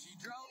care.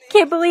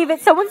 Can't believe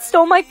it. Someone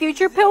stole my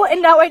future pill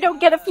and now I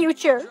don't get a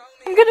future.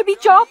 I'm gonna be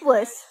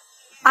jobless.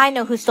 I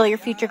know who stole your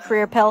future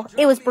career pill.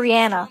 It was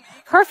Brianna.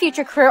 Her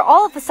future career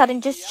all of a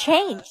sudden just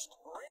changed.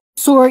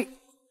 Sorry.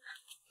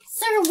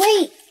 Sir,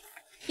 wait!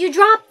 You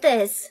dropped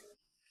this.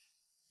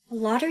 A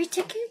lottery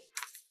ticket?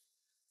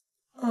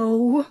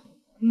 Oh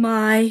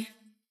I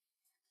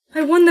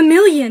won the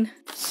million.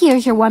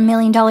 Here's your $1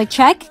 million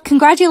check.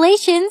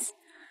 Congratulations.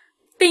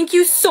 Thank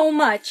you so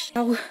much.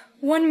 Oh,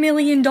 $1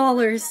 million.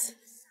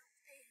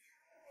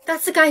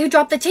 That's the guy who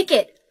dropped the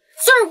ticket.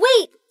 Sir,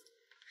 wait!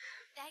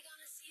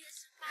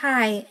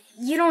 Hi,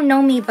 you don't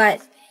know me,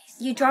 but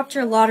you dropped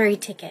your lottery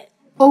ticket.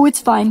 Oh, it's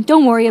fine.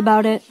 Don't worry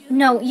about it.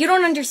 No, you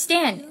don't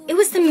understand. It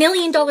was the $1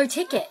 million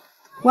ticket.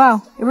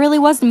 Wow, it really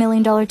was the $1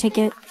 million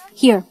ticket.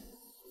 Here,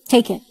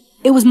 take it.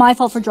 It was my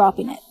fault for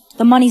dropping it.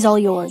 The money's all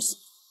yours.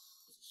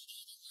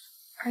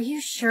 Are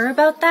you sure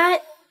about that?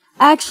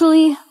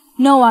 Actually,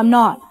 no, I'm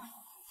not.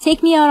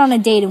 Take me out on a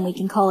date and we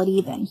can call it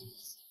even.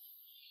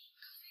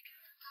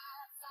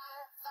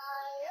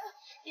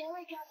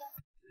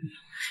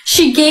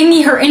 She gave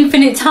me her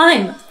infinite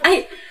time.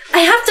 I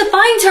have to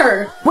find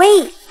her.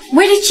 Wait!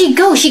 Where did she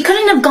go? She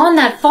couldn't have gone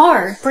that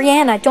far.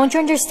 Brianna, don't you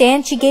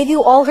understand? She gave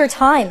you all her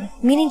time,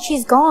 meaning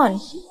she's gone.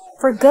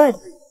 For good.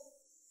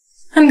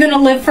 I'm gonna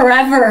live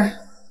forever.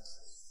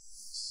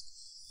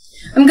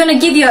 I'm gonna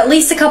give you at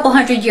least a couple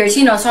 100 years,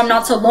 so I'm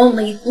not so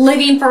lonely,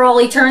 living for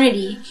all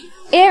eternity.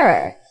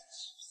 Error.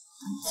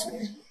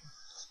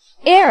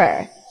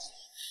 Error.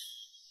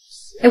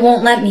 It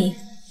won't let me.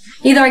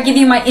 Either I give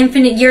you my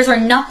infinite years or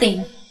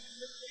nothing.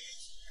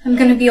 I'm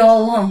gonna be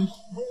all alone.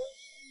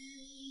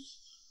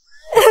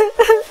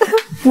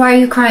 Why are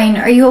you crying?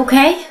 Are you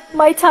okay?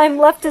 My time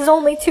left is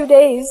only 2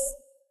 days.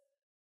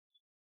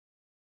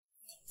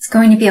 It's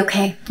going to be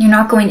okay. You're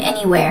not going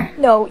anywhere.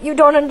 No, you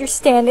don't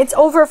understand. It's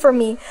over for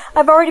me.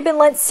 I've already been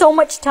lent so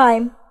much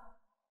time.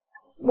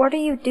 What are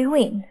you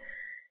doing?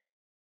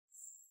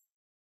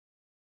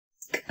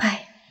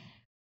 Goodbye.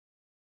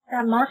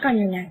 That mark on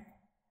your neck.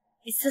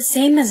 It's the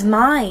same as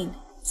mine.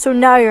 So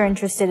now you're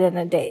interested in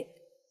a date.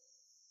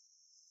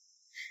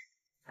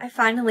 I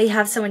finally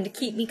have someone to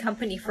keep me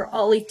company for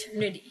all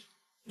eternity.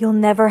 You'll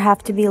never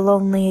have to be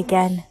lonely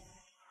again.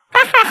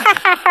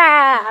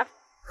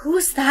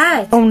 Who's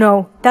that? Oh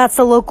no, that's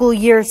the local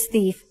years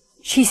thief.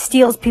 She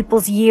steals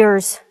people's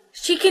years.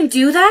 She can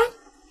do that?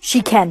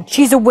 She can.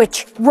 She's a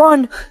witch.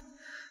 Run!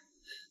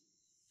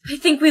 I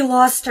think we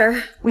lost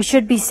her. We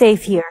should be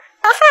safe here.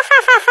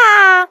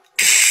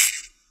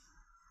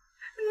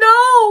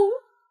 No!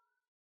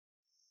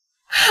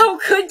 How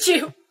could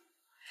you?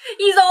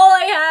 He's all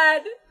I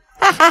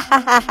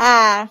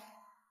had.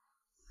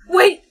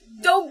 Wait,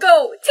 don't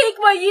go. Take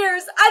my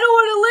years. I don't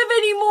want to live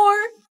anymore.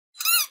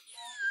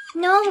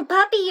 No,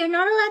 Puppy, you're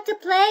not allowed to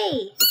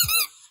play.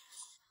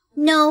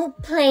 No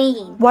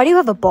playing. Why do you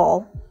have a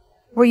ball?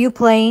 Were you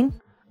playing?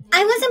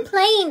 I wasn't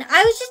playing.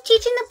 I was just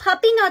teaching the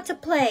puppy not to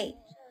play.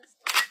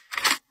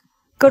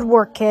 Good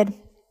work, kid.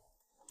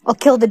 I'll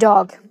kill the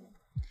dog.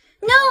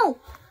 No!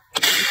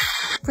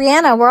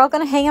 Brianna, we're all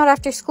gonna hang out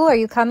after school. Are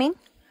you coming?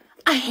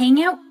 A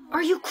hangout?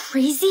 Are you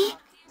crazy?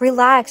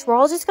 Relax. We're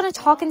all just gonna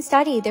talk and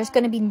study. There's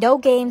gonna be no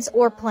games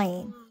or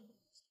playing.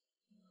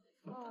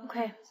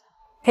 Okay.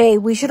 Hey,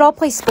 we should all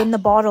play spin the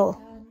bottle.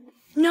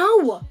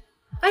 No!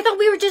 I thought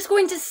we were just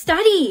going to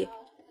study.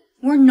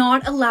 We're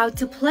not allowed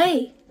to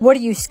play. What,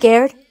 are you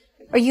scared?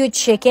 Are you a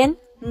chicken?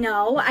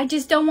 No, I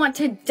just don't want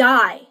to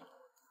die.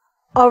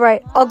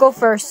 Alright, I'll go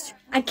first.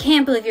 I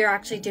can't believe you're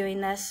actually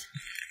doing this.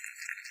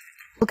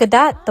 Look at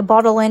that. The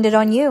bottle landed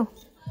on you.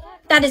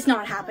 That is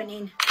not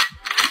happening.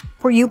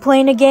 Were you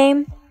playing a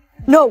game?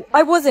 No,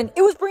 I wasn't.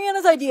 It was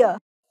Brianna's idea.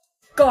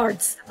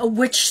 Guards, a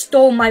witch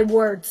stole my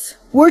words.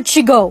 Where'd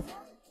she go?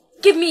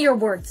 Give me your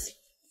words.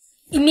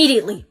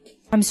 Immediately.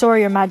 I'm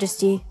sorry, Your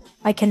Majesty.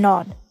 I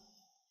cannot.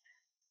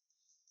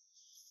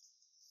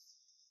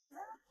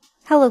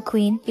 Hello,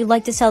 Queen. You'd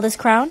like to sell this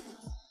crown?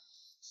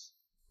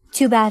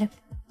 Too bad.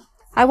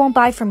 I won't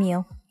buy from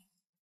you.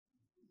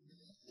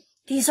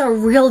 These are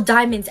real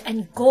diamonds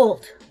and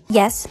gold.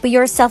 Yes, but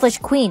you're a selfish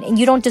queen, and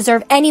you don't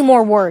deserve any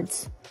more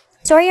words.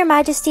 Sorry, Your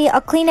Majesty.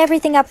 I'll clean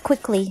everything up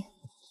quickly.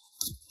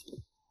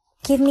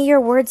 Give me your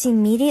words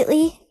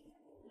immediately?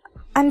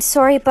 I'm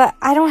sorry, but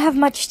I don't have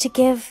much to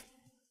give.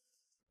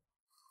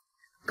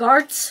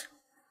 Guards,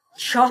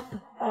 chop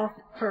off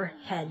her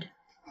head.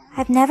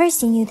 I've never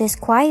seen you this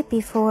quiet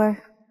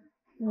before.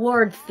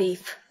 Word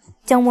thief.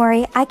 Don't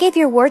worry, I gave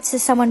your words to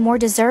someone more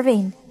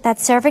deserving. That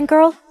servant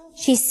girl?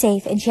 She's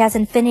safe, and she has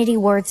infinity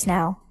words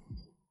now.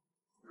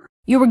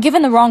 You were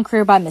given the wrong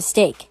career by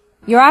mistake.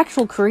 Your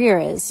actual career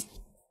is...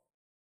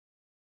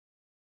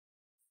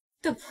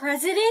 The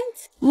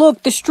president?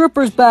 Look, the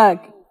stripper's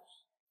back.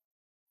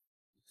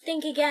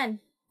 Think again.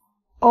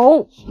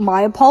 Oh,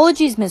 my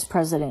apologies, Miss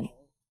President.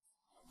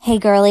 Hey,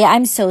 girlie,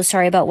 I'm so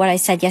sorry about what I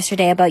said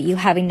yesterday about you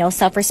having no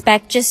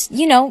self-respect. Just,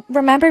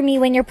 remember me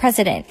when you're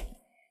president.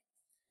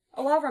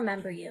 Oh, I'll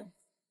remember you.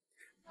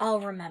 I'll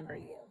remember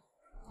you.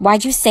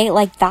 Why'd you say it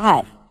like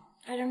that?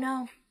 I don't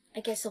know. I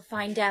guess you'll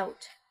find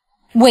out.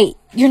 Wait,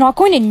 you're not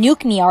going to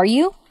nuke me, are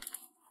you?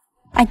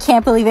 I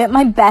can't believe it.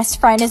 My best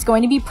friend is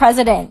going to be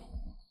president.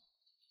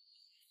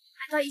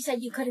 I thought you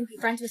said you couldn't be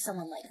friends with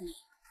someone like me.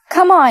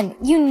 Come on,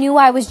 you knew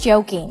I was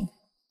joking.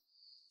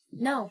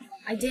 No,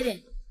 I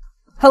didn't.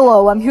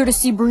 Hello, I'm here to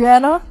see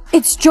Brianna.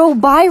 It's Joe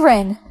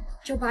Byron.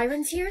 Joe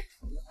Byron's here?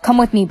 Come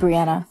with me,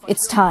 Brianna.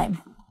 It's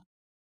time.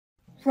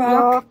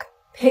 Rock,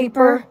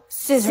 paper,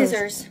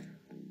 scissors.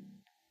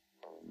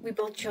 We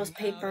both chose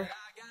paper.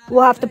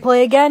 We'll have to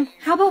play again?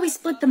 How about we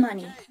split the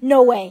money?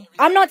 No way.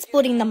 I'm not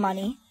splitting the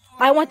money.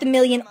 I want the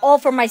million all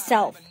for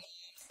myself.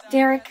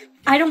 Derek,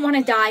 I don't want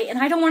to die, and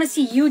I don't want to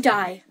see you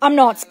die. I'm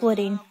not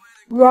splitting.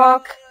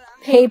 Rock,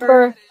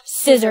 paper,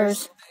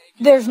 scissors.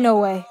 There's no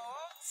way.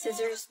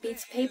 Scissors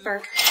beats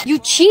paper. You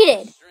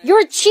cheated!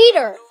 You're a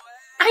cheater!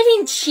 I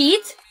didn't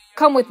cheat!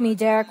 Come with me,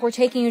 Derek. We're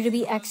taking you to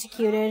be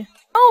executed.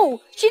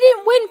 Oh, she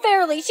didn't win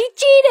fairly. She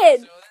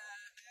cheated!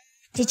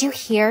 Did you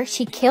hear?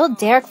 She killed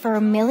Derek for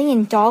 $1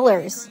 million.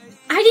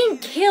 I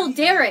didn't kill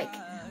Derek.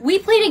 We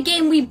played a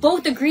game we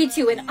both agreed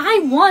to, and I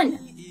won.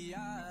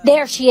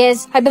 There she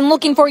is. I've been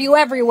looking for you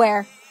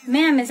everywhere.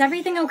 Ma'am, is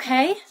everything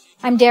okay?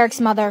 I'm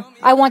Derek's mother.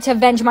 I want to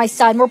avenge my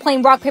son. We're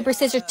playing rock, paper,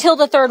 scissors till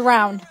the 3rd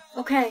round.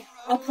 Okay,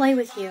 I'll play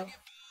with you.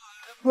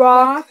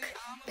 Rock,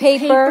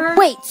 paper.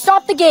 Wait,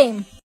 stop the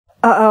game.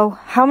 Uh-oh.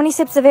 How many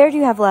sips of air do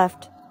you have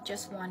left?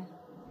 Just one.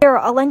 Here,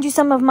 I'll lend you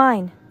some of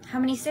mine. How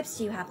many sips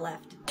do you have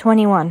left?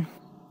 21.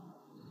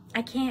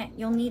 I can't.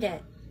 You'll need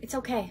it. It's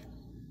okay.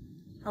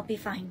 I'll be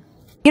fine.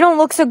 You don't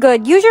look so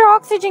good. Use your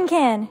oxygen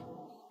can.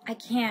 I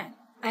can't.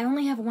 I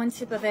only have 1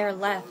 sip of air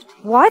left.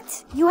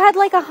 What? You had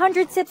like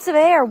 100 sips of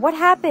air. What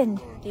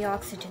happened? The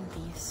oxygen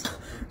thieves.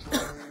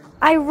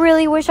 I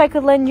really wish I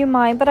could lend you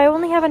mine, but I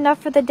only have enough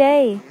for the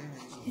day.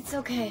 It's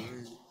okay.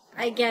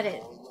 I get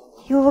it.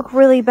 You look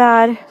really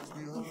bad.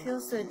 I feel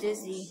so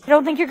dizzy. I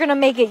don't think you're gonna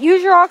make it.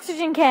 Use your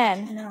oxygen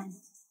can. No.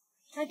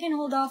 I can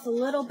hold off a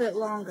little bit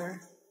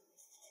longer.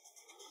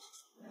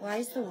 Why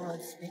is the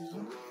world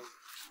spinning?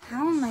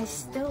 How am I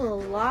still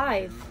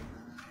alive?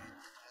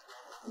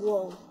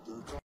 Whoa.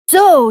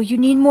 So, you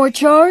need more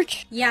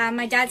charge? Yeah,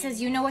 my dad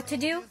says you know what to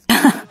do?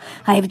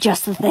 I have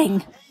just the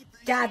thing.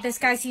 Dad, this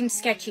guy seems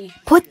sketchy.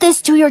 Put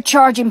this to your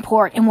charging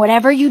port, and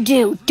whatever you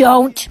do,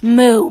 don't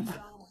move.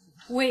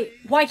 Wait,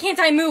 why can't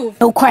I move?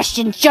 No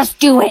questions, just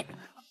do it.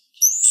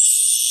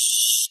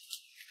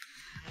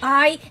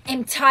 I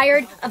am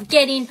tired of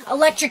getting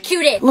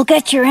electrocuted. Look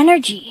at your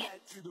energy.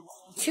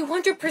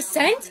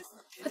 200%?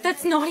 But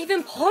that's not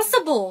even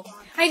possible.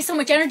 I have so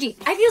much energy.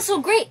 I feel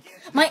so great.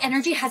 My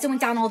energy hasn't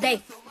went down all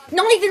day.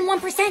 Not even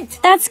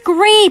 1%. That's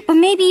great, but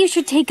maybe you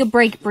should take a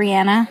break,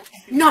 Brianna.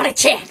 Not a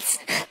chance.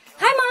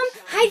 Hi,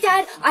 Mom. Hi,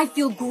 Dad. I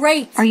feel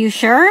great. Are you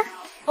sure?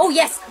 Oh,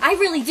 yes, I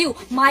really do.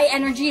 My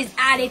energy is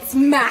at its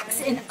max,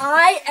 and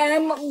I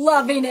am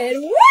loving it.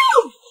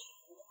 Woo!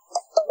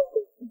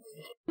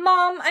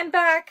 Mom, I'm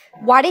back.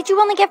 Why did you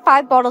only get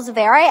 5 bottles of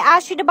air? I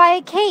asked you to buy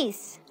a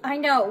case. I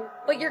know,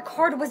 but your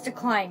card was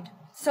declined,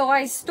 so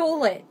I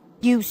stole it.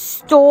 You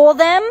stole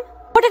them?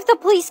 What if the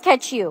police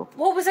catch you?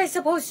 What was I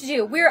supposed to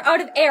do? We were out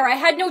of air. I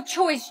had no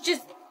choice.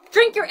 Just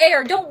drink your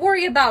air. Don't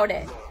worry about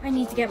it. I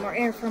need to get more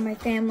air for my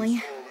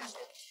family.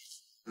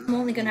 I'm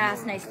only gonna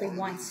ask nicely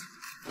once.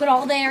 Put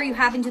all the air you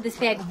have into this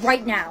bag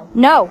right now.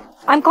 No,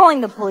 I'm calling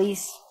the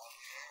police.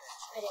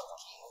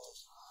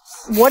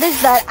 What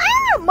is that?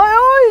 Ah, my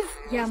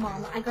eyes! Yeah,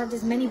 Mom. I grabbed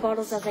as many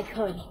bottles as I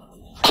could.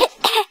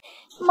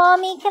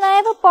 Mommy, can I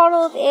have a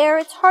bottle of air?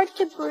 It's hard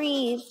to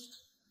breathe.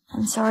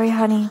 I'm sorry,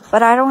 honey,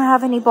 but I don't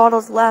have any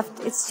bottles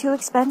left. It's too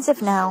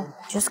expensive now.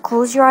 Just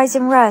close your eyes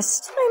and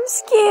rest. I'm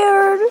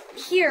scared.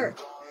 Here.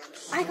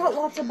 I got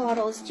lots of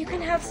bottles. You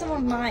can have some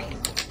of mine.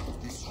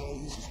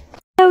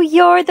 So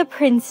you're the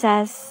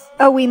princess.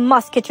 Oh, we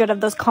must get rid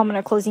of those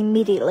commoner clothes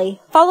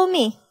immediately. Follow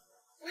me.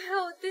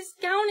 Wow, this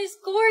gown is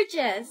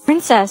gorgeous.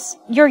 Princess,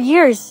 your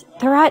years,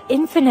 they're at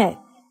infinite.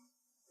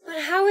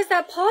 But how is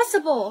that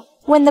possible?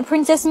 When the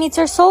princess meets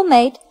her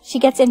soulmate, she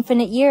gets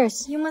infinite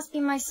years. You must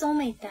be my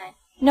soulmate then.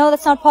 No,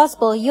 that's not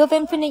possible. You have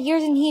infinite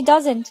years and he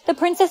doesn't. The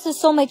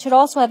princess's soulmate should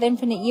also have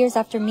infinite years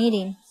after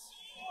meeting.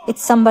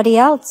 It's somebody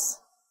else.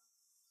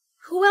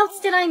 Who else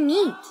did I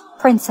meet?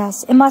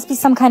 Princess, it must be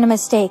some kind of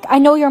mistake. I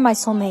know you're my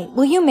soulmate.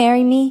 Will you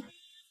marry me?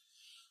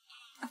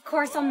 Of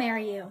course I'll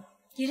marry you.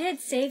 You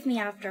did save me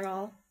after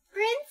all.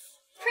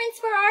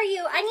 Prince, where are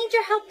you? I need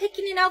your help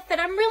picking an outfit.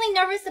 I'm really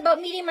nervous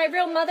about meeting my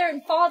real mother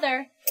and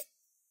father.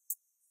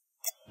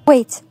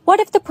 Wait,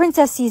 what if the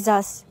princess sees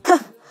us?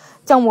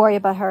 Don't worry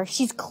about her.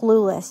 She's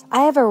clueless.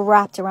 I have her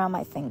wrapped around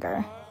my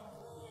finger.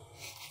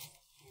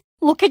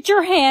 Look at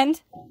your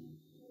hand.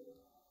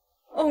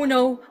 Oh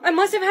no, I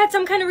must have had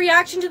some kind of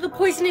reaction to the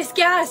poisonous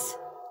gas.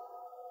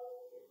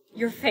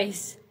 Your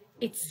face,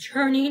 it's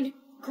turning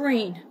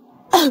green.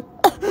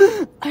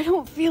 I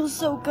don't feel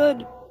so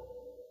good.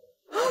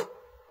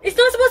 It's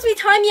not supposed to be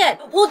time yet.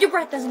 Hold your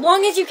breath as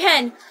long as you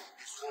can.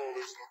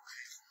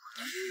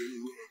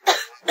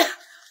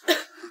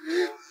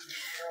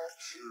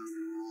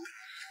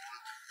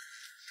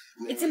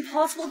 It's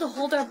impossible to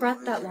hold our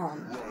breath that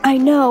long. I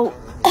know.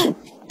 Look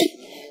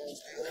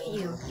at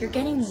you. You're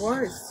getting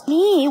worse.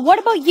 Me? What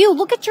about you?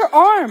 Look at your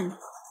arm.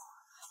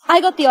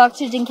 I got the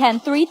oxygen can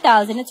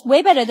 3000. It's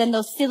way better than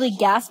those silly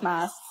gas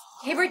masks.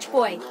 Hey, rich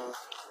boy.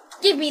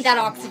 Give me that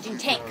oxygen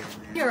tank.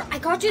 Here, I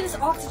got you this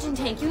oxygen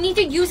tank. You need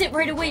to use it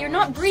right away. You're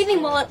not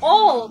breathing well at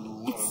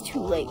all. It's too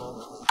late.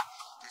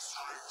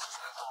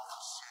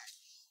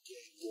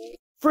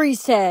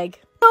 Freeze tag.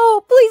 No,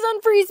 please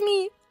unfreeze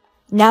me.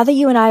 Now that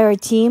you and I are a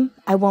team,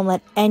 I won't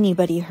let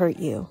anybody hurt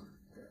you.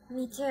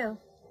 Me too.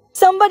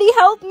 Somebody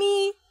help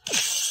me.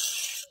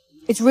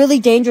 It's really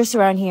dangerous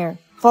around here.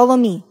 Follow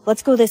me.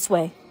 Let's go this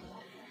way.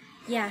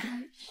 Yeah.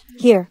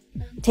 Here,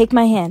 take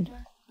my hand.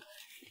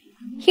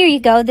 Here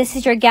you go. This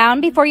is your gown.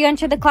 Before you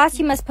enter the class,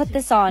 you must put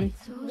this on.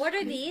 What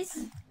are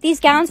these? These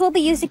gowns will be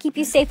used to keep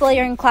you safe while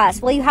you're in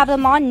class. While you have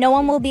them on, no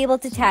one will be able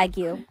to tag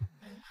you.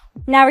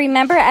 Now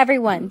remember,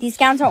 everyone, these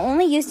gowns are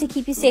only used to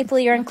keep you safe while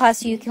you're in class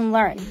so you can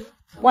learn.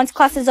 Once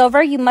class is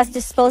over, you must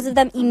dispose of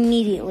them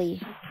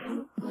immediately.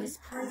 This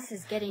place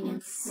is getting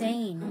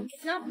insane.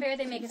 It's not fair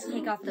they make us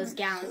take off those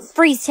gowns.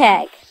 Freeze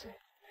tag.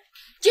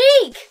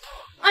 Jake!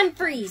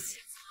 Unfreeze!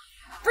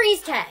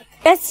 Freeze tag!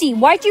 Betsy,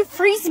 why'd you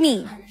freeze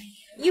me?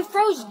 You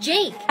froze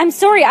Jake! I'm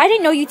sorry, I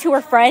didn't know you two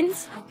were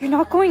friends. You're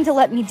not going to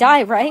let me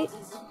die, right?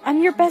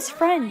 I'm your best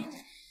friend.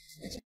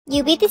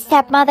 You be the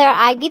stepmother,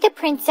 I be the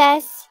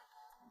princess.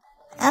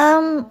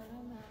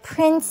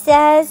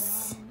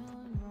 Princess.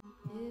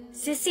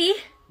 Sissy?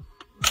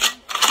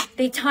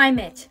 They time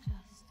it.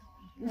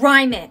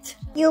 Rhyme it.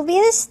 You'll be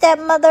the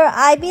stepmother,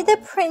 I be the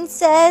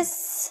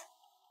princess.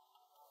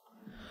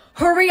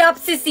 Hurry up,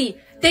 Sissy!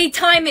 They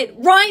time it.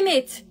 Rhyme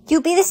it.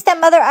 You be the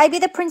stepmother, I be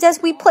the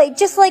princess. We play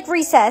just like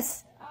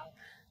recess.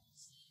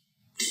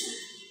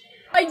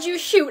 Why'd you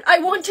shoot? I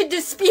want to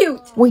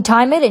dispute. We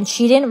time it and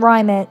she didn't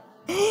rhyme it.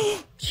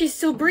 She's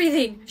still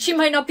breathing. She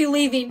might not be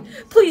leaving.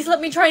 Please let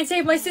me try and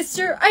save my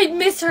sister. I'd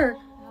miss her.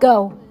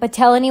 Go, but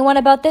tell anyone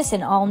about this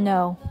and I'll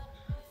know.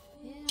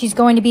 She's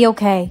going to be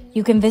okay.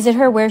 You can visit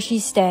her where she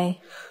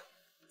stay.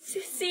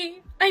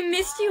 Sissy, I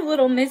missed you,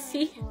 little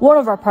missy. One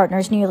of our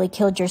partners nearly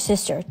killed your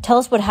sister. Tell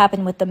us what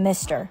happened with the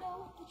mister.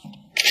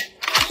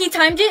 He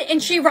timed it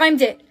and she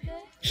rhymed it.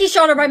 He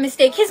shot her by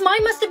mistake. His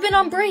mind must have been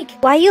on break.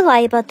 Why you lie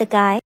about the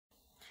guy?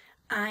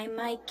 I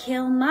might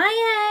kill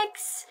my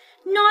ex.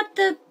 Not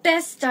the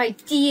best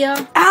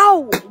idea.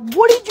 Ow!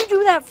 What did you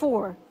do that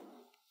for?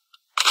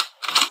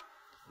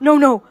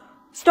 No.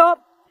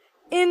 Stop.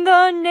 In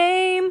the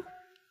name.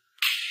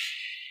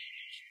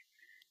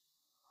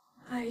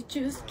 I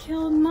just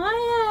killed my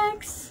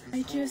ex.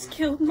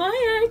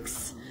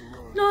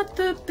 Not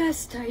the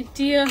best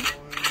idea.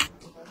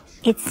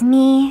 It's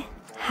me.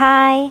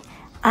 Hi.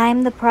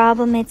 I'm the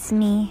problem. It's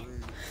me.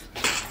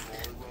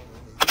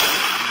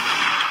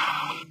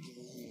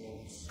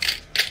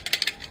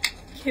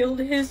 Killed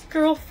his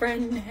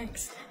girlfriend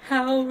next.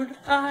 How'd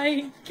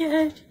I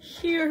get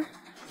here?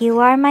 You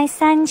are my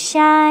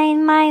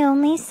sunshine, my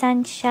only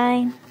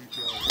sunshine.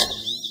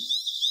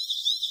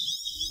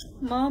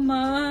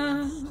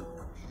 Mama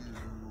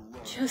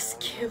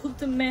just killed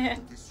the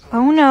man.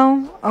 Oh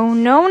no. Oh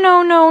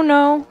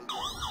no.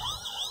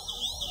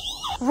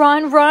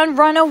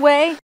 Run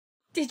away.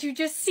 Did you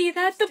just see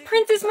that? The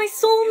prince is my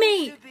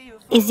soulmate.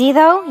 Is he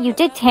though? You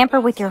did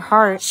tamper with your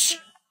heart. Shh!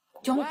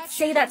 Don't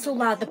say that so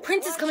loud. The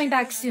prince is coming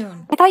back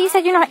soon. I thought you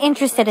said you're not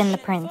interested in the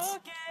prince.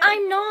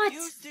 I'm not.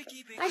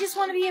 I just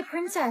want to be a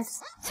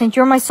princess. Since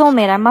you're my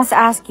soulmate, I must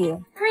ask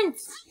you.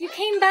 Prince, you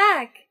came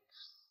back.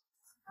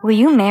 Will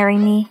you marry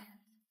me?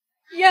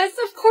 Yes,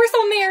 of course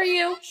I'll marry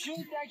you.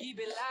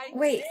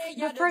 Wait,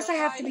 but first I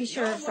have to be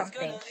sure of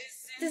something.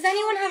 Does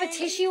anyone have a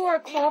tissue or a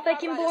cloth I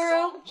can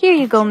borrow? Here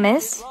you go,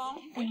 miss.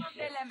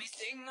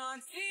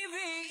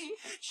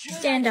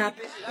 Stand up.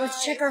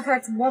 Let's check our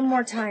hearts one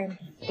more time.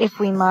 If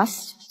we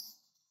must.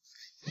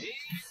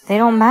 They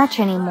don't match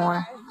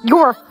anymore.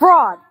 You're a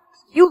fraud!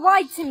 You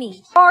lied to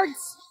me!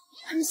 Hearts!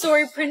 I'm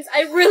sorry, Prince.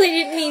 I really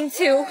didn't mean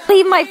to.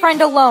 Leave my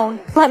friend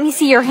alone. Let me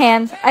see your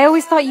hand. I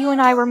always thought you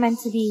and I were meant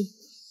to be.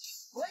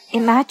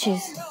 It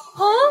matches.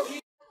 Huh?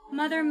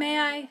 Mother, may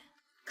I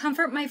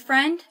comfort my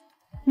friend?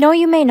 No,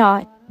 you may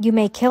not. You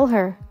may kill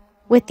her.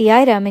 With the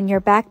item in your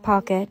back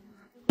pocket.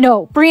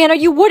 No, Brianna,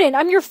 you wouldn't.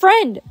 I'm your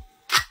friend.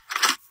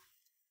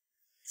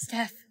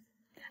 Steph,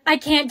 I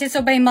can't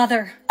disobey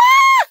Mother.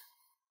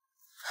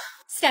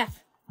 Steph,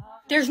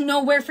 there's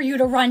nowhere for you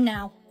to run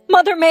now.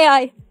 Mother, may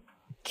I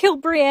kill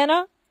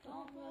Brianna?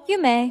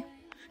 You may.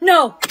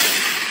 No!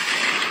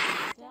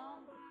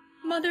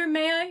 Mother,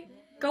 may I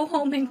go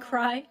home and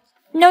cry?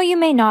 No, you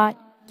may not.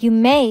 You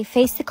may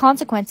face the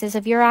consequences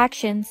of your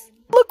actions.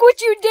 Look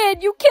what you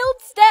did! You killed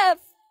Steph!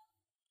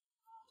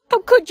 How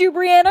could you,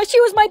 Brianna?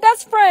 She was my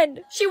best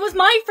friend! She was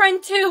my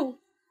friend, too!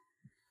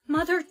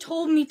 Mother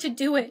told me to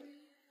do it.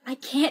 I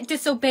can't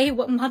disobey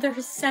what Mother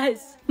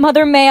says.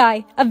 Mother, may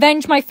I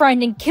avenge my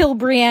friend and kill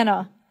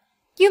Brianna?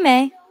 You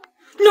may.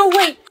 No,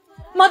 wait!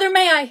 Mother,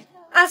 may I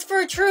ask for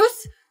a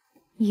truce?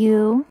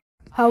 You?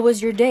 How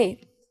was your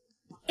date?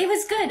 It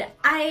was good.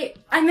 I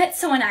met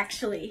someone,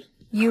 actually.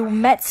 You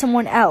met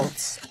someone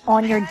else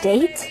on your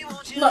date?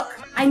 Look,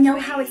 I know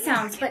how it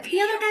sounds, but the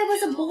other guy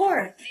was a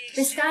bore.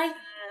 This guy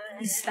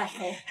is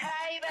special.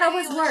 How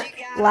was work?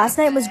 Last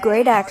night was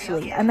great,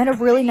 actually. I met a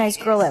really nice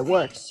girl at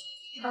work.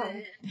 Oh.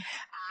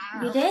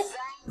 You did?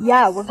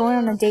 Yeah, we're going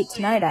on a date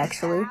tonight,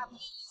 actually.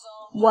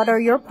 What are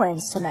your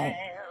plans tonight?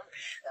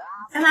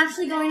 I'm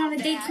actually going on a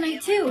date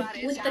tonight too,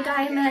 with the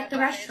guy I met at the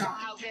restaurant.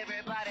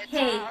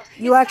 Hey.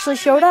 You actually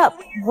showed up.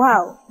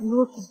 Wow, you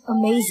look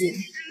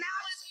amazing.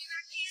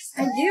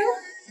 I do?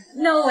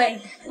 No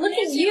way. Look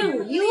at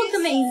you. You look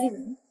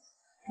amazing.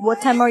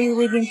 What time are you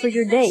leaving for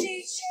your date?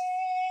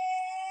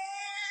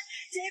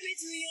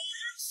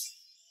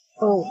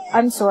 Oh,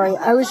 I'm sorry.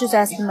 I was just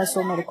asking my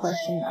soulmate a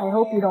question. I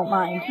hope you don't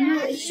mind. No,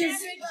 it's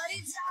just...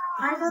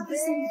 I got the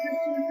same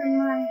question from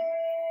my...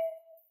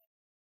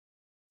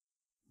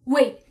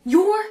 Wait,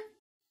 you're...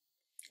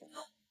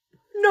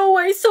 No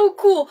way, so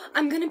cool.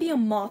 I'm gonna be a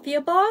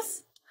mafia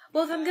boss?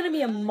 Well, if I'm gonna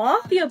be a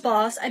mafia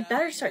boss, I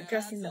better start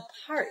dressing the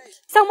part.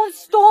 Someone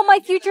stole my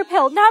future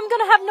pill. Now I'm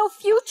gonna have no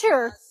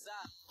future.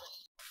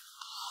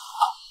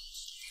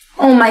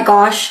 Oh my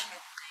gosh.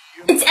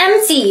 It's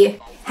empty.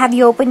 Have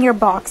you opened your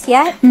box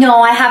yet?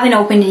 No, I haven't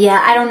opened it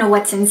yet. I don't know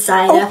what's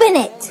inside. Open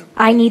it!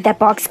 I need that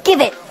box. Give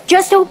it!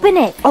 Just open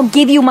it! I'll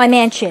give you my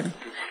mansion.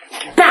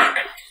 Back!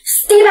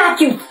 Stay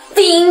back, you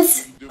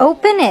fiends!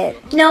 Open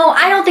it. No,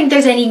 I don't think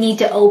there's any need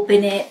to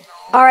open it.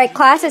 Alright,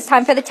 class, it's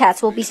time for the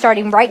test. We'll be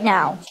starting right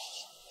now.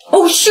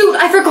 Oh shoot,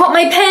 I forgot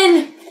my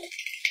pen!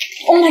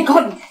 Oh my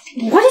god,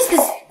 what is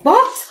this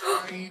box?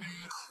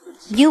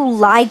 You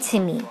lied to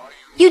me.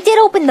 You did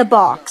open the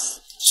box.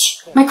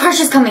 Shh, my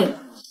crush is coming.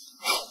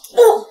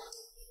 Oh.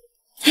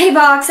 Hey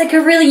box, I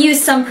could really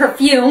use some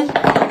perfume.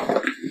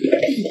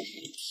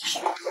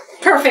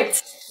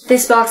 Perfect.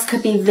 This box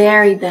could be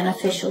very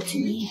beneficial to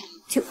me.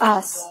 To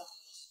us.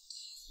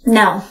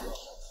 No.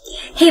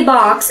 Hey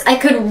box, I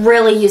could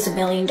really use $1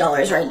 million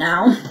right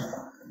now.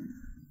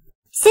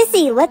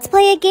 Sissy, let's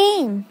play a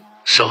game.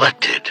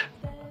 Selected.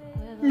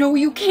 No,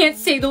 you can't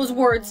say those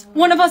words.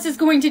 One of us is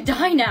going to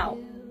die now.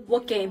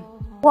 What game?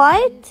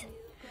 What?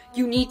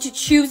 You need to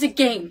choose a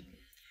game.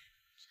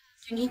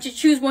 You need to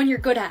choose one you're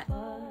good at,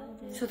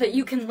 so that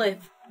you can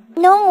live.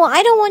 No,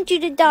 I don't want you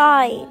to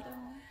die.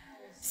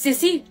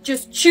 Sissy,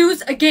 just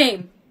choose a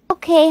game.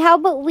 Okay, how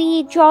about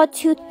we draw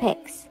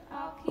toothpicks?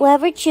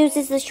 Whoever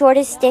chooses the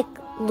shortest stick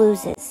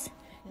loses.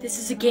 This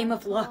is a game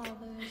of luck.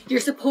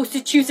 You're supposed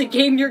to choose a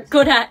game you're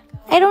good at.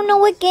 I don't know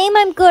what game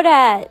I'm good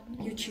at.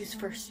 You choose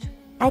first.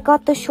 I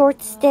got the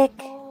short stick.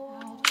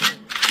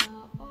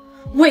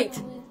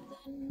 Wait!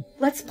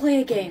 Let's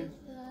play a game.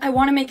 I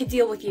want to make a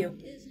deal with you.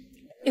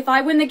 If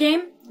I win the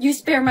game, you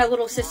spare my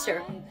little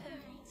sister.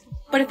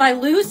 But if I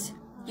lose,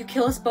 you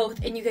kill us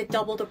both and you get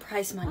double the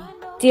prize money.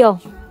 Deal.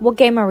 What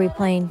game are we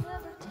playing?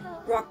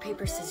 Rock,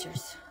 paper,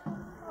 scissors.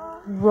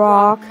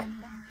 Rock,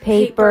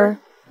 paper,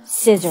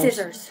 scissors.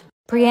 Scissors.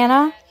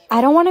 Brianna,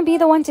 I don't want to be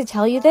the one to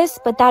tell you this,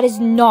 but that is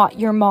not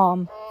your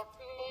mom.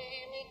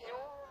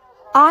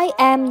 I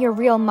am your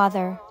real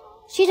mother.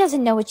 She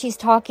doesn't know what she's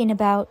talking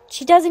about.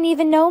 She doesn't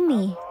even know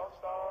me.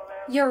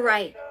 You're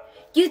right.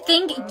 You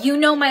think you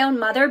know my own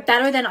mother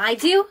better than I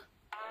do?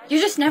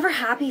 You're just never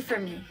happy for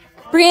me.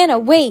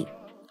 Brianna, wait.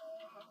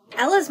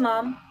 Ella's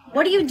mom,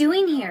 what are you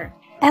doing here?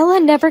 Ella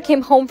never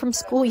came home from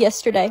school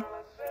yesterday.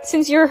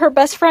 Since you're her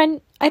best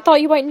friend, I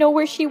thought you might know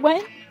where she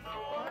went.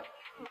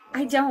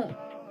 I don't.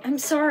 I'm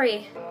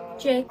sorry.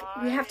 Jake,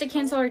 we have to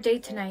cancel our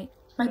date tonight.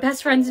 My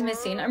best friend's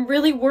missing. I'm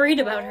really worried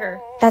about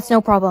her. That's no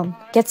problem.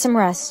 Get some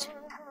rest.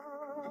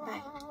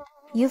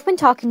 You've been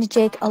talking to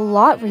Jake a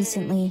lot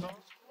recently.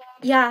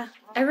 Yeah,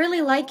 I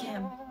really like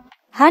him.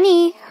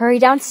 Honey, hurry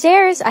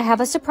downstairs. I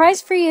have a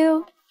surprise for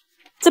you.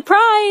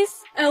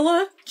 Surprise!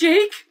 Ella?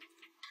 Jake?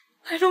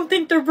 I don't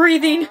think they're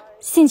breathing.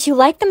 Since you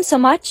like them so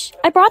much,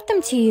 I brought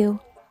them to you.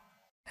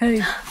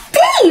 Hey.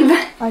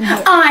 Babe!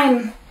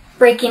 I'm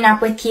breaking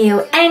up with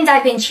you, and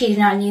I've been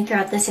cheating on you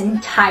throughout this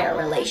entire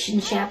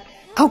relationship.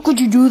 How could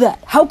you do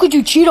that? How could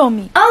you cheat on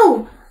me?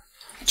 Oh!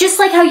 Just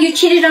like how you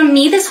cheated on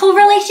me this whole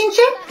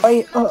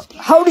relationship?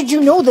 How did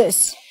you know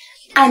this?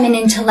 I'm an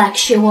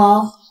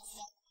intellectual.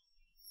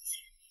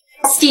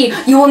 Steve,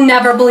 you will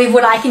never believe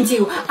what I can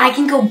do. I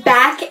can go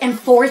back and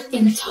forth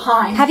in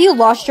time. Have you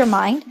lost your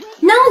mind?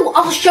 No,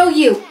 I'll show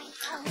you.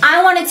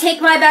 I want to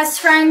take my best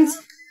friend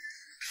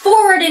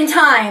forward in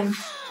time.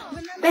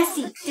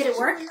 Bessie, did it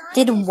work?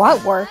 Did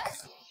what work?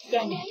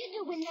 Dang it.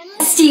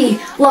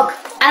 Steve, look,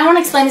 I don't want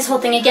to explain this whole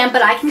thing again,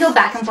 but I can go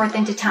back and forth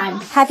into time.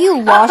 Have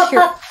you lost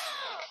your...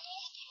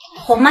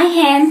 Hold my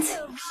hand.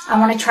 I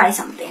want to try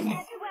something.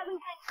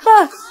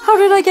 How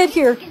did I get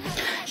here?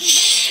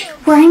 Shh,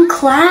 we're in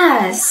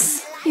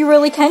class. You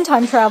really can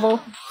time travel.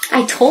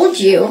 I told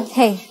you.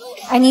 Hey,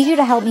 I need you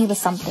to help me with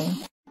something.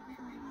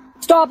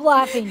 Stop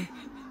laughing.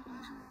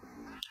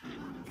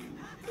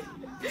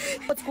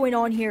 What's going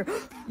on here?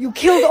 You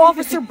killed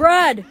Officer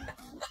Brad.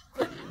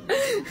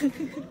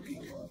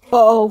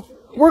 Uh-oh.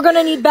 We're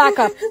gonna need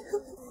backup.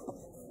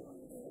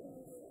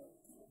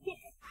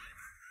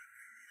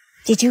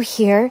 Did you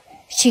hear?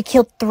 She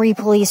killed 3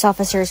 police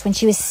officers when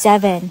she was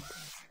 7.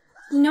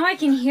 You know I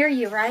can hear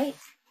you, right?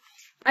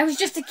 I was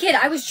just a kid.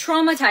 I was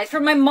traumatized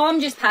from my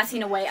mom just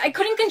passing away. I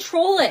couldn't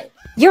control it.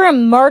 You're a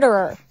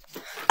murderer.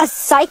 A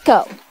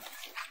psycho.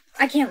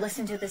 I can't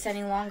listen to this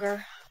any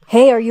longer.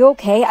 Hey, are you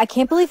okay? I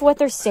can't believe what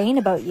they're saying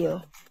about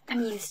you.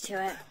 I'm used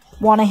to it.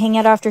 Want to hang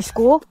out after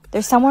school?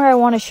 There's somewhere I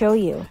want to show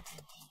you.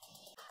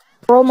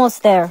 We're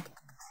almost there.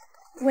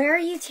 Where are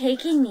you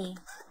taking me?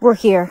 We're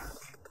here.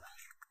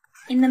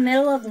 In the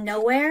middle of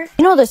nowhere?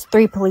 You know those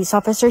 3 police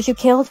officers you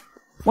killed?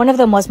 One of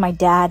them was my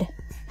dad.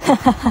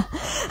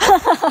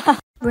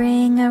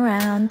 Bring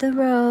around the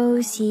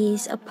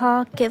rosies, a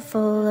pocket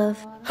full of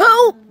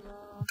Help!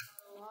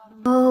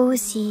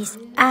 rosies,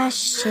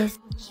 ashes.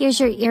 Here's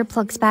your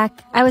earplugs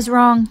back. I was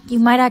wrong. You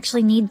might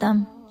actually need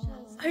them.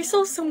 I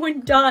saw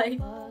someone die.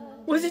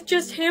 Was it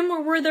just him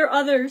or were there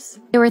others?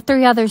 There were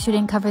 3 others who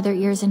didn't cover their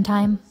ears in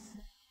time.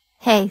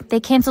 Hey, they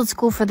canceled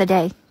school for the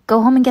day.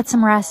 Go home and get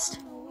some rest.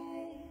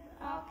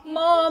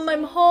 Mom,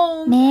 I'm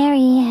home.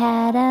 Mary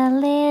had a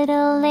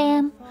little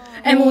lamb.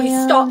 Emily,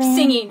 Little stop lamb,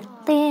 singing.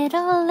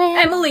 Little lamb.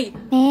 Emily,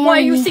 why are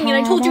you Mary singing?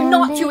 I told you had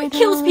not a to. It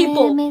kills people.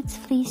 little lamb, its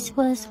fleece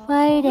was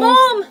white as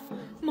Mom!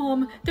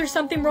 Mom, there's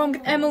something wrong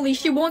with Emily.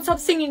 She won't stop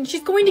singing.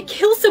 She's going to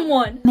kill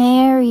someone.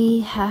 Mary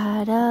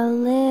had a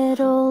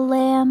little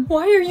lamb.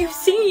 Why are you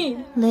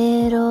singing?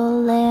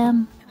 Little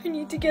lamb. I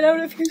need to get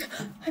out of here.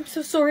 I'm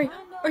so sorry.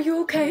 Are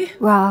you okay?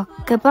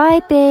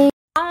 Rock-a-bye, babe.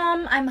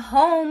 Mom, I'm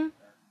home.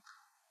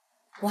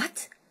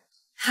 What?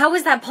 How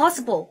is that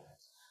possible?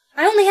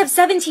 I only have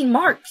 17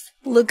 marks.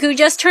 Look who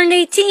just turned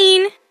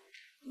 18.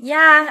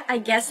 Yeah, I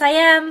guess I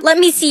am. Let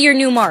me see your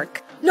new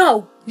mark.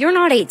 No, You're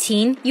not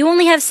 18. You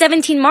only have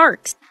 17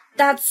 marks.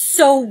 that's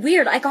so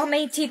weird. I got my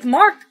 18th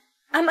mark.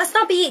 I must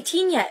not be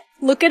 18 yet.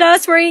 Look at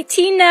us. We're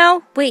 18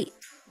 now. Wait,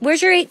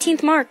 where's your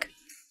 18th mark?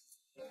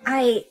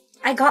 I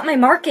got my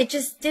mark. It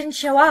just didn't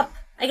show up.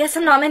 I guess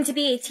I'm not meant to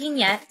be 18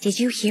 yet. Did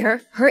you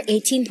hear? Her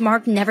 18th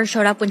mark never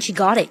showed up when she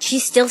got it.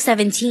 She's still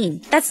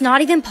 17. That's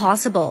not even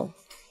possible.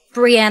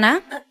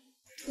 Brianna,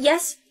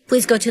 Yes?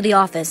 please go to the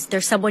office.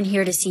 There's someone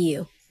here to see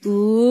you.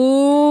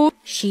 Ooh,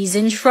 she's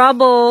in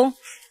trouble.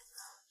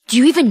 Do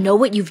you even know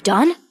what you've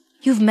done?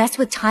 You've messed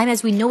with time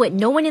as we know it.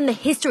 No one in the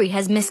history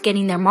has missed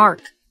getting their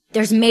mark.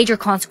 There's major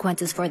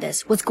consequences for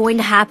this. What's going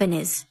to happen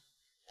is...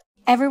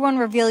 Everyone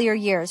reveal your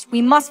years.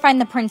 We must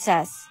find the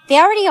princess. They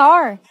already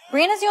are.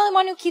 Brianna's the only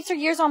one who keeps her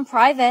years on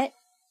private.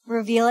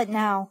 Reveal it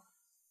now.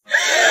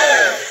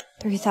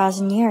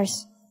 3,000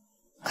 years.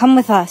 Come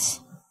with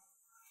us.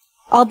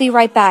 I'll be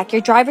right back.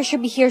 Your driver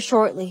should be here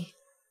shortly.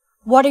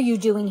 What are you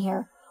doing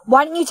here?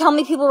 Why didn't you tell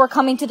me people were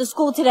coming to the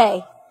school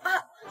today?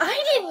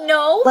 I didn't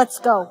know. Let's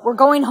go. We're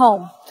going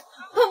home.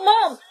 But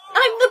Mom,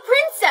 I'm the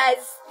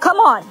princess. Come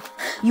on.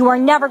 You are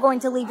never going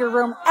to leave your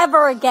room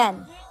ever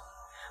again.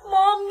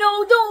 Mom,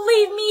 no, don't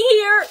leave me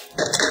here.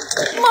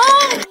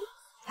 Mom!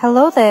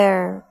 Hello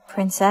there,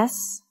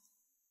 princess.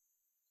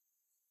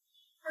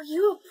 Are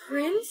you a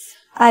prince?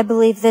 I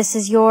believe this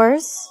is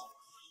yours.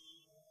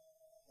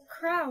 A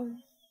crown.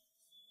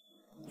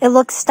 It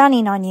looks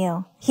stunning on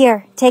you.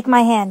 Here, take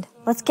my hand.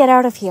 Let's get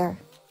out of here.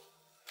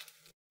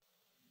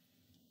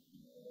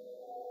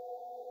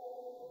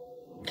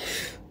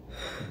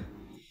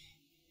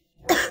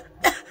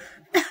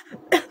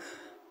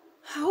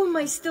 How am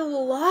I still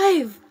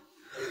alive?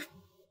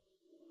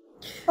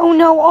 Oh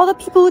no, all the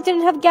people who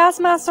didn't have gas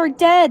masks are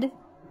dead.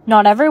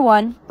 Not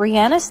everyone.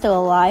 Brianna's still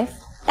alive.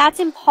 That's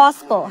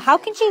impossible. How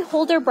can she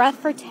hold her breath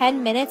for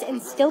 10 minutes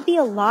and still be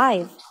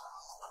alive?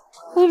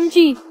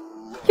 OMG,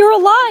 you're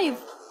alive!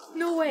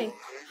 No way.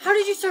 How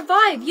did you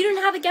survive? You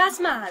didn't have a gas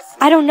mask.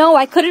 I don't know.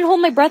 I couldn't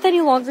hold my breath any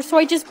longer, so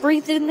I just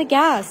breathed in the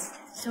gas.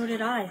 So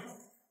did I.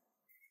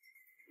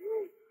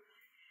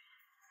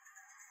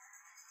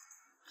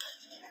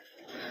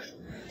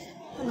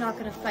 I'm not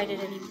gonna fight it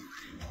anymore.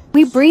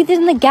 We breathed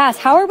in the gas.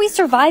 How are we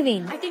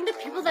surviving? I think the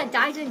people that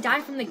died didn't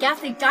die from the gas.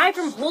 They died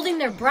from holding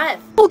their breath.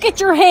 Look at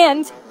your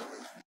hand!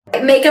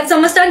 Makeup's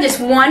almost done. Just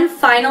one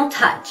final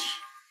touch.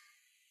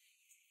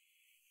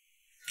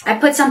 I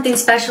put something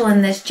special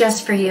in this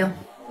just for you.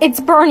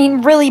 It's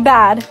burning really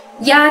bad.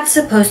 Yeah, it's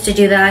supposed to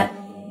do that.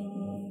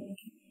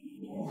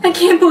 I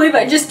can't believe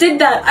I just did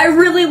that. I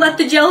really let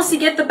the jealousy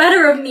get the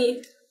better of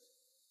me.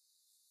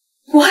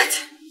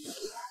 What?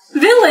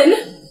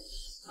 Villain?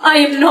 I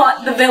am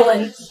not the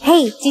villain.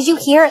 Hey, did you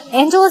hear?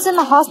 Angela's in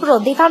the hospital.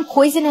 They found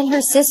poison in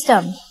her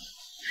system.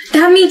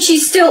 That means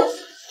she's still...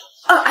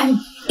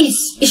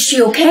 Is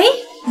she okay?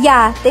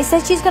 Yeah, they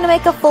said she's gonna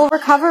make a full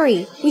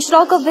recovery. We should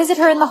all go visit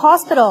her in the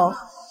hospital.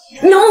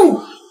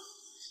 No!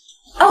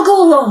 I'll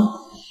go alone.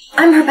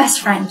 I'm her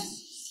best friend.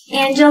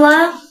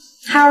 Angela,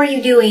 how are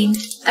you doing?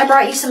 I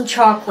brought you some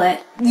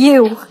chocolate.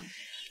 You.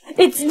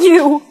 It's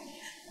you.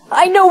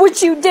 I know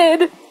what you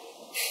did.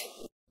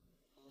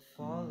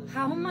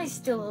 How am I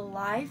still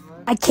alive?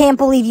 I can't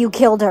believe you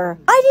killed her.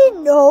 I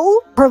didn't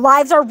know. Her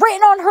lives are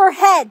written on her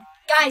head.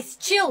 Guys,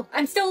 chill.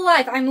 I'm still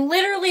alive. I'm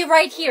literally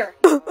right here.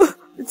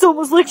 It's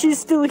almost like she's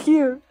still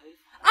here.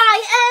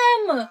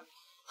 I am!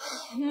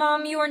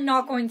 Mom, you are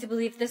not going to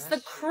believe this.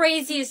 The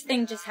craziest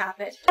thing just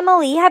happened.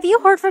 Emily, have you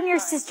heard from your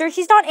sister?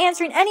 She's not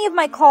answering any of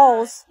my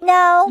calls.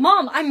 No.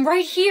 Mom, I'm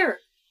right here.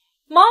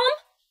 Mom?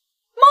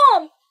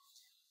 Mom!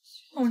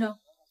 Oh no.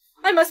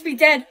 I must be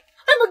dead.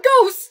 I'm a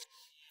ghost!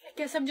 I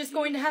guess I'm just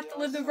going to have to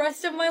live the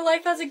rest of my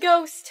life as a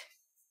ghost.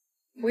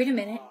 Wait a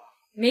minute.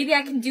 Maybe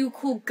I can do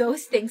cool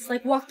ghost things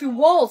like walk through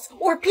walls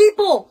or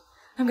people.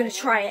 I'm gonna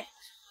try it.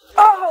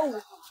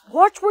 Oh!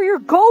 Watch where you're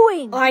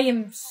going! I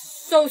am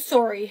so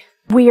sorry.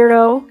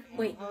 Weirdo.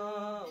 Wait,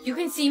 you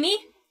can see me?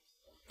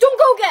 Don't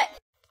go get!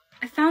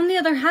 I found the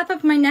other half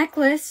of my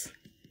necklace,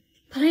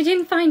 but I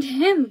didn't find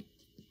him.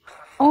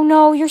 Oh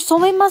no, your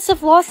soulmate must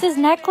have lost his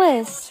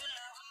necklace.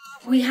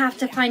 We have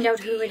to find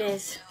out who it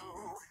is.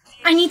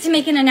 I need to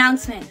make an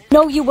announcement.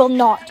 No, you will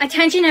not.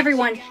 Attention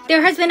everyone,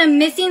 there has been a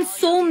missing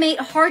soulmate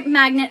heart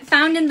magnet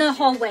found in the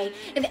hallway.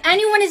 If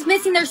anyone is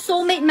missing their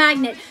soulmate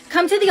magnet,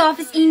 come to the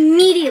office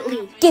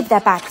immediately. Give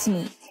that back to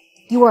me.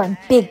 You are in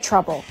big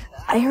trouble.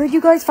 I heard you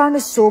guys found a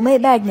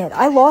soulmate magnet.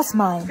 I lost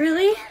mine.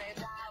 Really?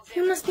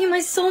 You must be my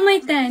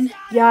soulmate then.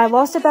 Yeah, I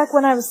lost it back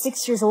when I was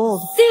 6 years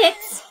old.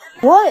 6?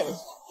 What?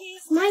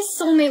 My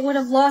soulmate would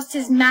have lost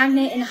his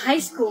magnet in high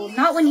school,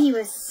 not when he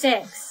was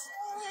 6.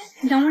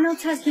 No one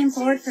else has came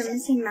forward for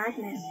missing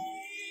magnet.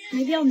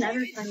 Maybe I'll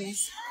never find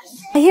this.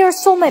 I hear a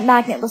soulmate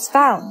magnet was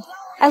found.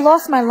 I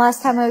lost mine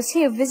last time I was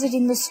here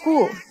visiting the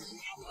school.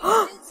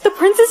 The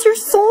prince is your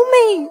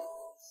soulmate!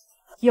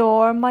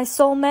 You're my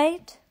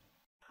soulmate?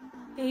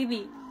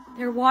 Baby,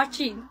 they're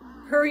watching.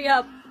 Hurry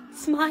up.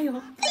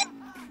 Smile.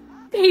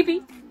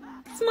 Baby,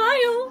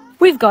 smile.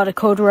 We've got a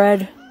code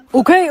red.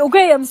 Okay,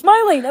 I'm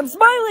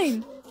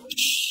smiling!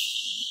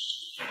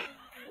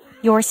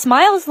 Your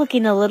smile's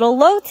looking a little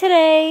low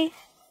today.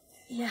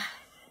 Yeah,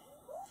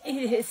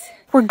 it is.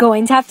 We're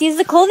going to have to use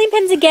the clothing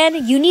pins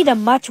again. You need a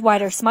much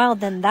wider smile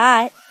than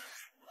that.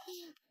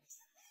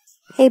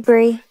 Hey,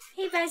 Bree.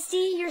 Hey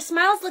bestie, your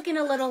smile's looking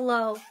a little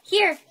low.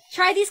 Here,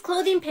 try these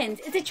clothing pins.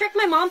 It's a trick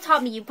my mom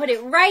taught me. You put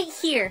it right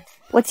here.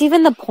 What's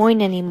even the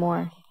point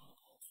anymore?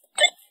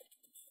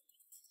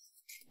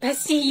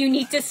 Bestie, you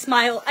need to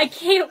smile. I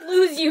can't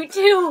lose you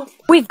too.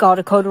 We've got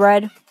a code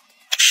red.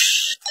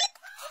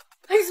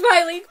 I'm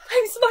smiling.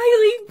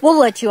 We'll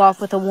let you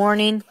off with a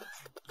warning.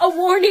 A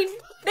warning?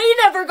 They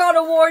never got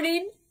a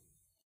warning.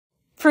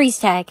 Freeze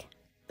tag.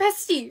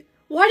 Bestie,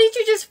 why did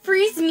you just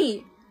freeze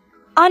me?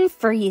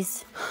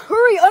 Unfreeze.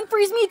 Hurry,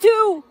 unfreeze me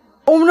too!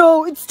 Oh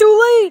no, it's too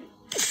late!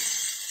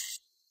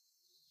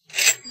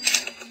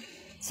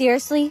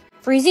 Seriously?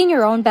 Freezing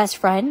your own best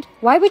friend?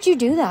 Why would you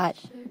do that?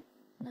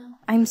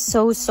 I'm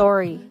so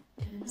sorry.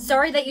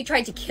 Sorry that you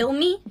tried to kill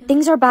me?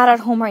 Things are bad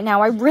at home right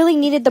now. I really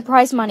needed the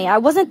prize money. I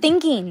wasn't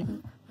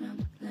thinking.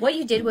 What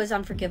you did was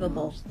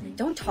unforgivable.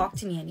 Don't talk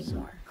to me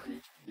anymore.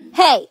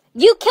 Hey,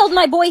 you killed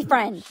my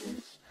boyfriend.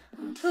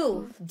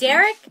 Who?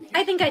 Derek?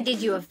 I think I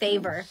did you a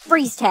favor.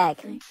 Freeze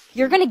tag.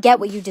 You're gonna get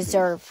what you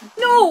deserve.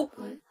 No!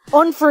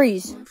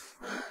 Unfreeze.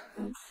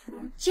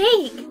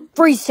 Jake!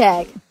 Freeze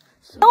tag.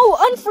 No,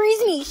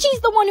 unfreeze me.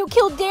 She's the one who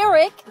killed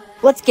Derek.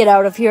 Let's get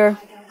out of here.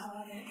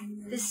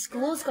 This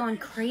school's gone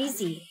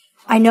crazy.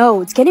 I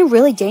know, it's getting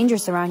really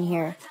dangerous around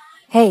here.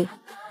 Hey,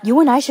 you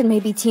and I should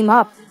maybe team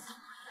up.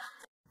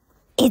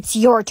 It's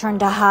your turn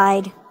to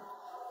hide.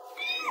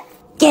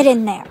 Get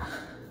in there.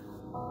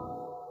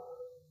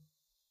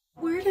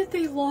 Where did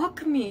they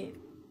lock me?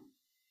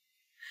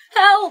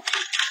 Help!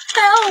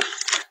 Help!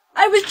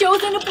 I was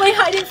chosen to play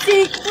hide and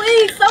seek.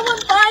 Please,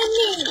 someone find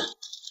me!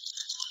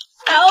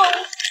 Help!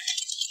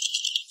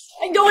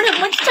 I don't have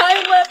much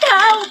time left.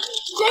 Help!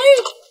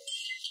 Jake!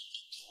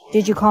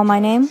 Did you call my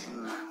name?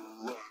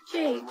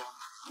 Jake,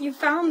 you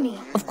found me.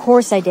 Of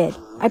course I did.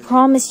 I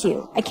promised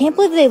you. I can't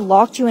believe they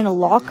locked you in a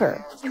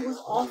locker. It was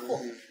awful.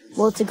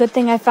 Well, it's a good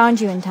thing I found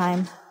you in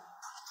time.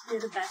 You're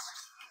the best.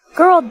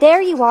 Girl,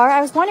 there you are.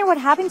 I was wondering what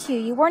happened to you.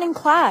 You weren't in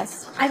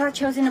class. I got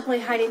chosen to play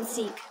hide and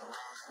seek.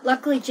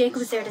 Luckily, Jake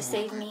was there to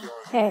save me.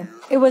 Hey,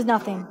 it was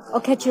nothing.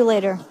 I'll catch you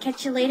later.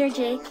 Catch you later,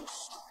 Jake.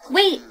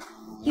 Wait!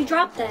 You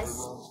dropped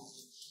this.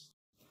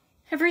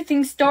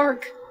 Everything's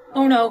dark.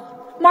 Oh no.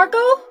 Marco?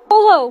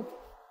 Polo!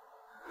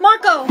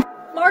 Marco!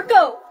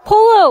 Marco!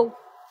 Polo!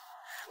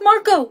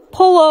 Marco!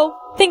 Polo!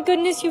 Thank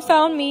goodness you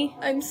found me.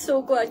 I'm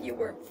so glad you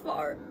weren't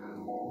far.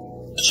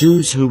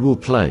 Choose who will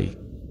play.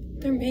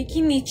 They're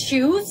making me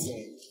choose?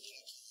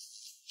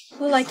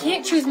 Well, I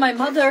can't choose my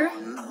mother.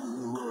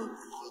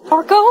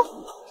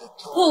 Marco?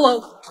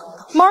 Polo.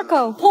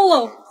 Marco!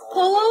 Polo.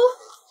 Polo?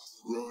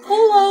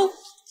 Polo.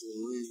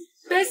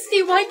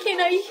 Bestie, why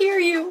can't I hear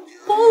you?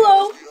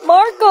 Polo.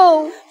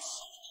 Marco!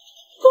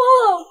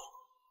 Polo.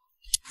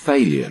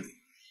 Failure.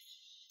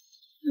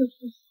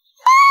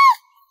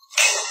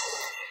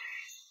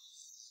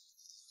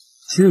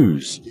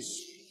 Choose.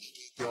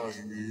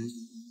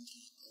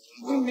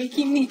 You're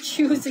making me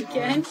choose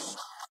again?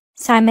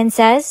 Simon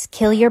says,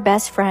 kill your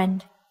best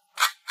friend.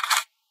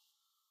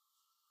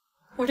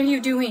 What are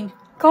you doing?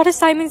 Goddess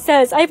Simon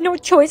says, I have no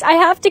choice. I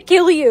have to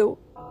kill you.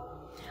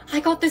 I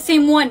got the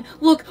same one.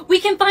 Look, we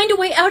can find a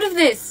way out of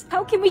this.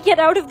 How can we get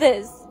out of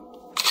this?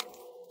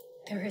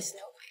 There is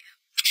no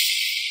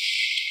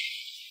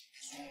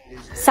way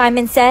out.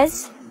 Simon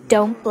says,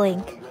 don't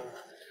blink.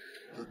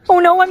 Oh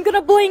no, I'm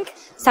gonna blink.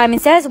 Simon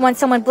says, once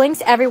someone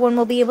blinks, everyone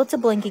will be able to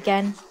blink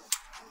again.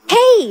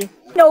 Hey!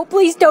 No,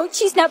 please don't.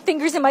 She snapped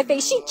fingers in my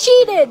face. She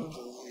cheated.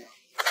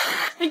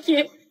 I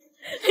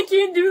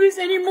can't do this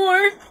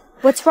anymore.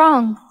 What's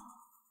wrong?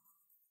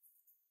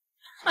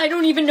 I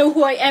don't even know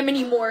who I am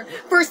anymore.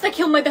 First I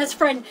kill my best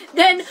friend,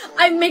 then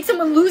I make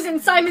someone lose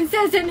and Simon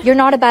Says and... You're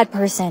not a bad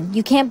person.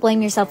 You can't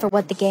blame yourself for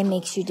what the game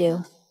makes you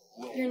do.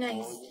 You're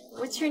nice.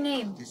 What's your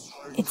name?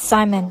 It's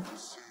Simon.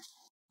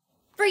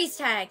 Freeze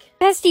tag.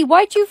 Bestie,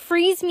 why'd you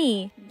freeze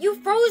me? You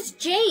froze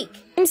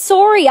Jake. I'm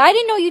sorry, I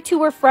didn't know you two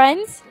were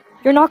friends.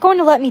 You're not going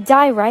to let me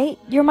die, right?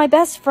 You're my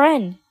best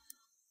friend.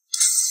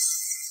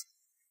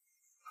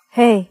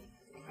 Hey,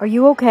 are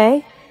you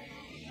okay?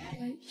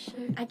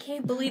 I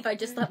can't believe I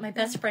just let my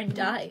best friend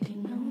die.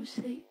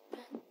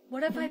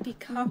 What have I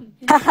become?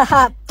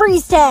 Hahaha,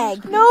 freeze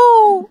tag!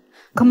 No!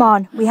 Come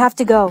on, we have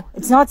to go.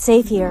 It's not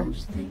safe here.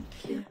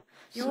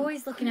 You're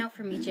always looking out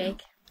for me,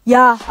 Jake.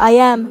 Yeah, I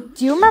am.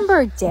 Do you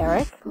remember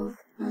Derek?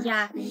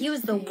 Yeah, he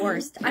was the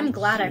worst. I'm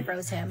glad I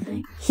froze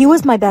him. He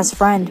was my best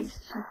friend.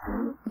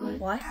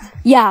 What?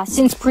 Yeah,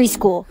 since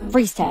preschool.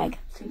 Freeze tag.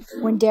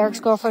 When Derek's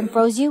girlfriend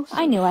froze you,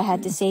 I knew I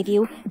had to save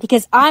you,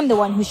 because I'm the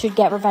one who should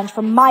get revenge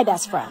from my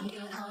best friend.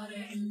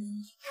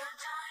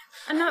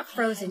 I'm not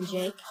frozen,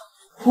 Jake.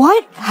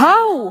 What?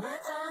 How?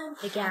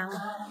 The gown.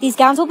 These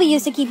gowns will be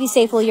used to keep you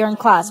safe while you're in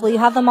class. While you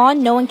have them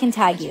on, no one can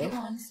tag you.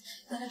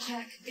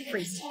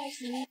 Freeze.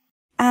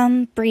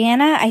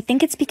 Brianna, I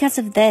think it's because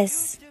of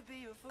this.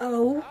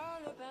 Oh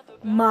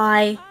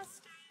my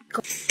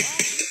God.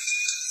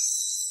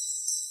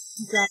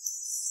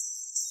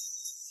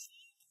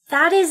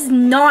 That is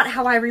not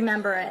how I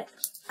remember it.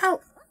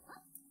 Oh.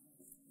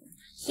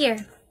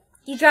 Here,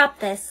 you dropped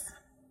this.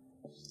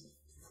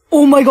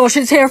 Oh my gosh,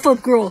 it's hair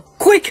flip girl.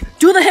 Quick,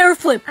 do the hair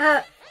flip.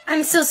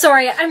 I'm so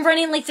sorry. I'm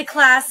running late to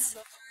class.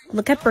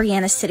 Look at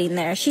Brianna sitting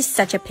there. She's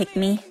such a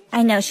pick-me.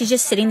 I know, she's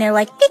just sitting there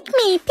like, pick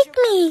me, pick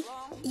me.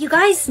 You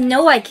guys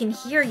know I can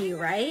hear you,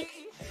 right?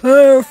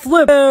 Hair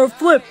flip, hair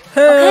flip,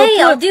 hair Okay,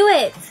 flip. I'll do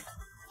it.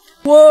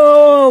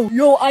 Whoa,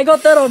 yo, I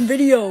got that on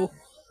video.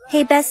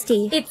 Hey,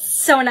 bestie.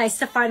 It's so nice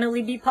to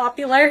finally be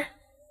popular.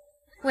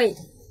 Wait,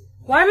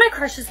 why are my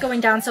crushes going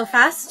down so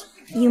fast?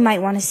 You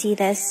might want to see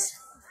this.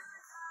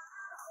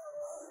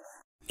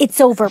 It's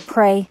over,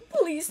 Prey.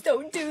 Please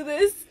don't do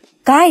this.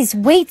 Guys,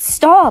 wait,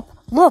 stop.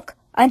 Look,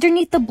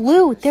 underneath the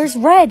blue, there's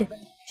red.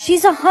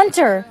 She's a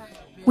hunter.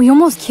 We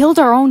almost killed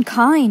our own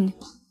kind.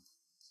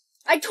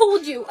 I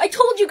told you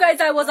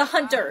guys I was a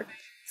hunter.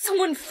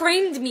 Someone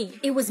framed me.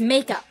 It was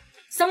makeup.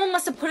 Someone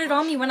must have put it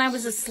on me when I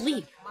was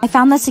asleep. I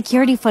found the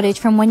security footage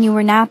from when you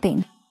were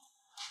napping.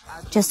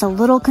 Just a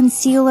little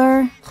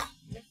concealer.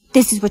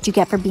 This is what you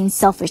get for being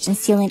selfish and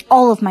stealing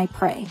all of my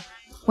prey.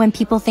 When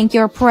people think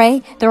you're a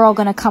prey, they're all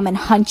gonna come and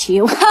hunt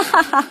you.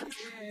 I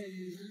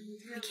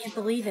can't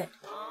believe it.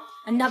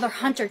 Another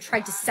hunter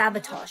tried to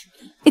sabotage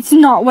me. It's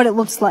not what it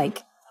looks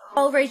like.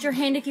 All raise your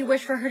hand if you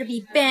wish for her to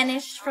be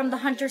banished from the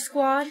hunter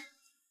squad.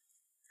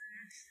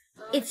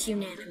 It's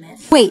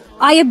unanimous. Wait,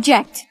 I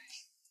object.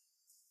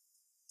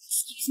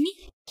 Excuse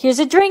me? Here's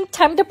a drink,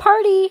 time to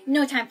party.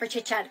 No time for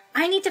chit-chat.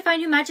 I need to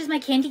find who matches my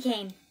candy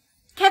cane.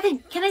 Kevin,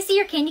 can I see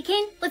your candy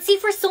cane? Let's see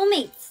if we're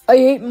soulmates. I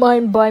ate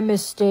mine by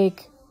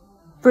mistake.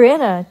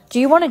 Brianna, do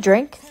you want a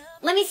drink?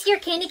 Let me see your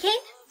candy cane.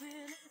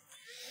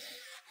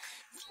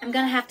 I'm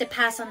gonna have to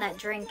pass on that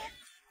drink.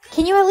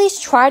 Can you at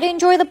least try to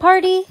enjoy the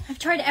party? I've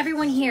tried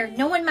everyone here.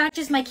 No one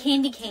matches my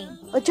candy cane.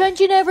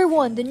 Attention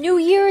everyone, the new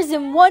year is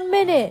in 1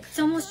 minute. It's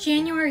almost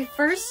January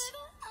 1st.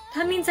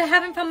 That means I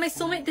haven't found my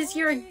soulmate this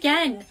year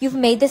again. You've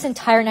made this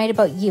entire night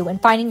about you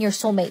and finding your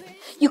soulmate.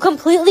 You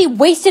completely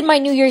wasted my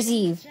New Year's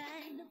Eve.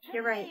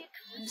 You're right.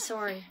 I'm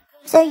sorry.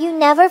 So you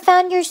never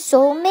found your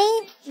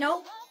soulmate?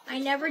 Nope, I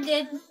never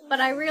did.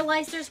 But I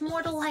realized there's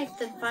more to life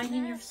than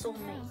finding your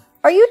soulmate.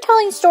 Are you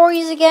telling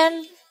stories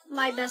again?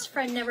 My best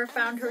friend never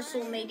found her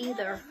soulmate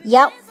either.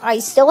 Yep, I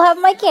still have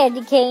my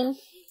candy cane.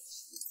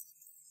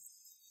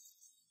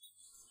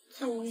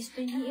 It's always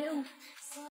been you.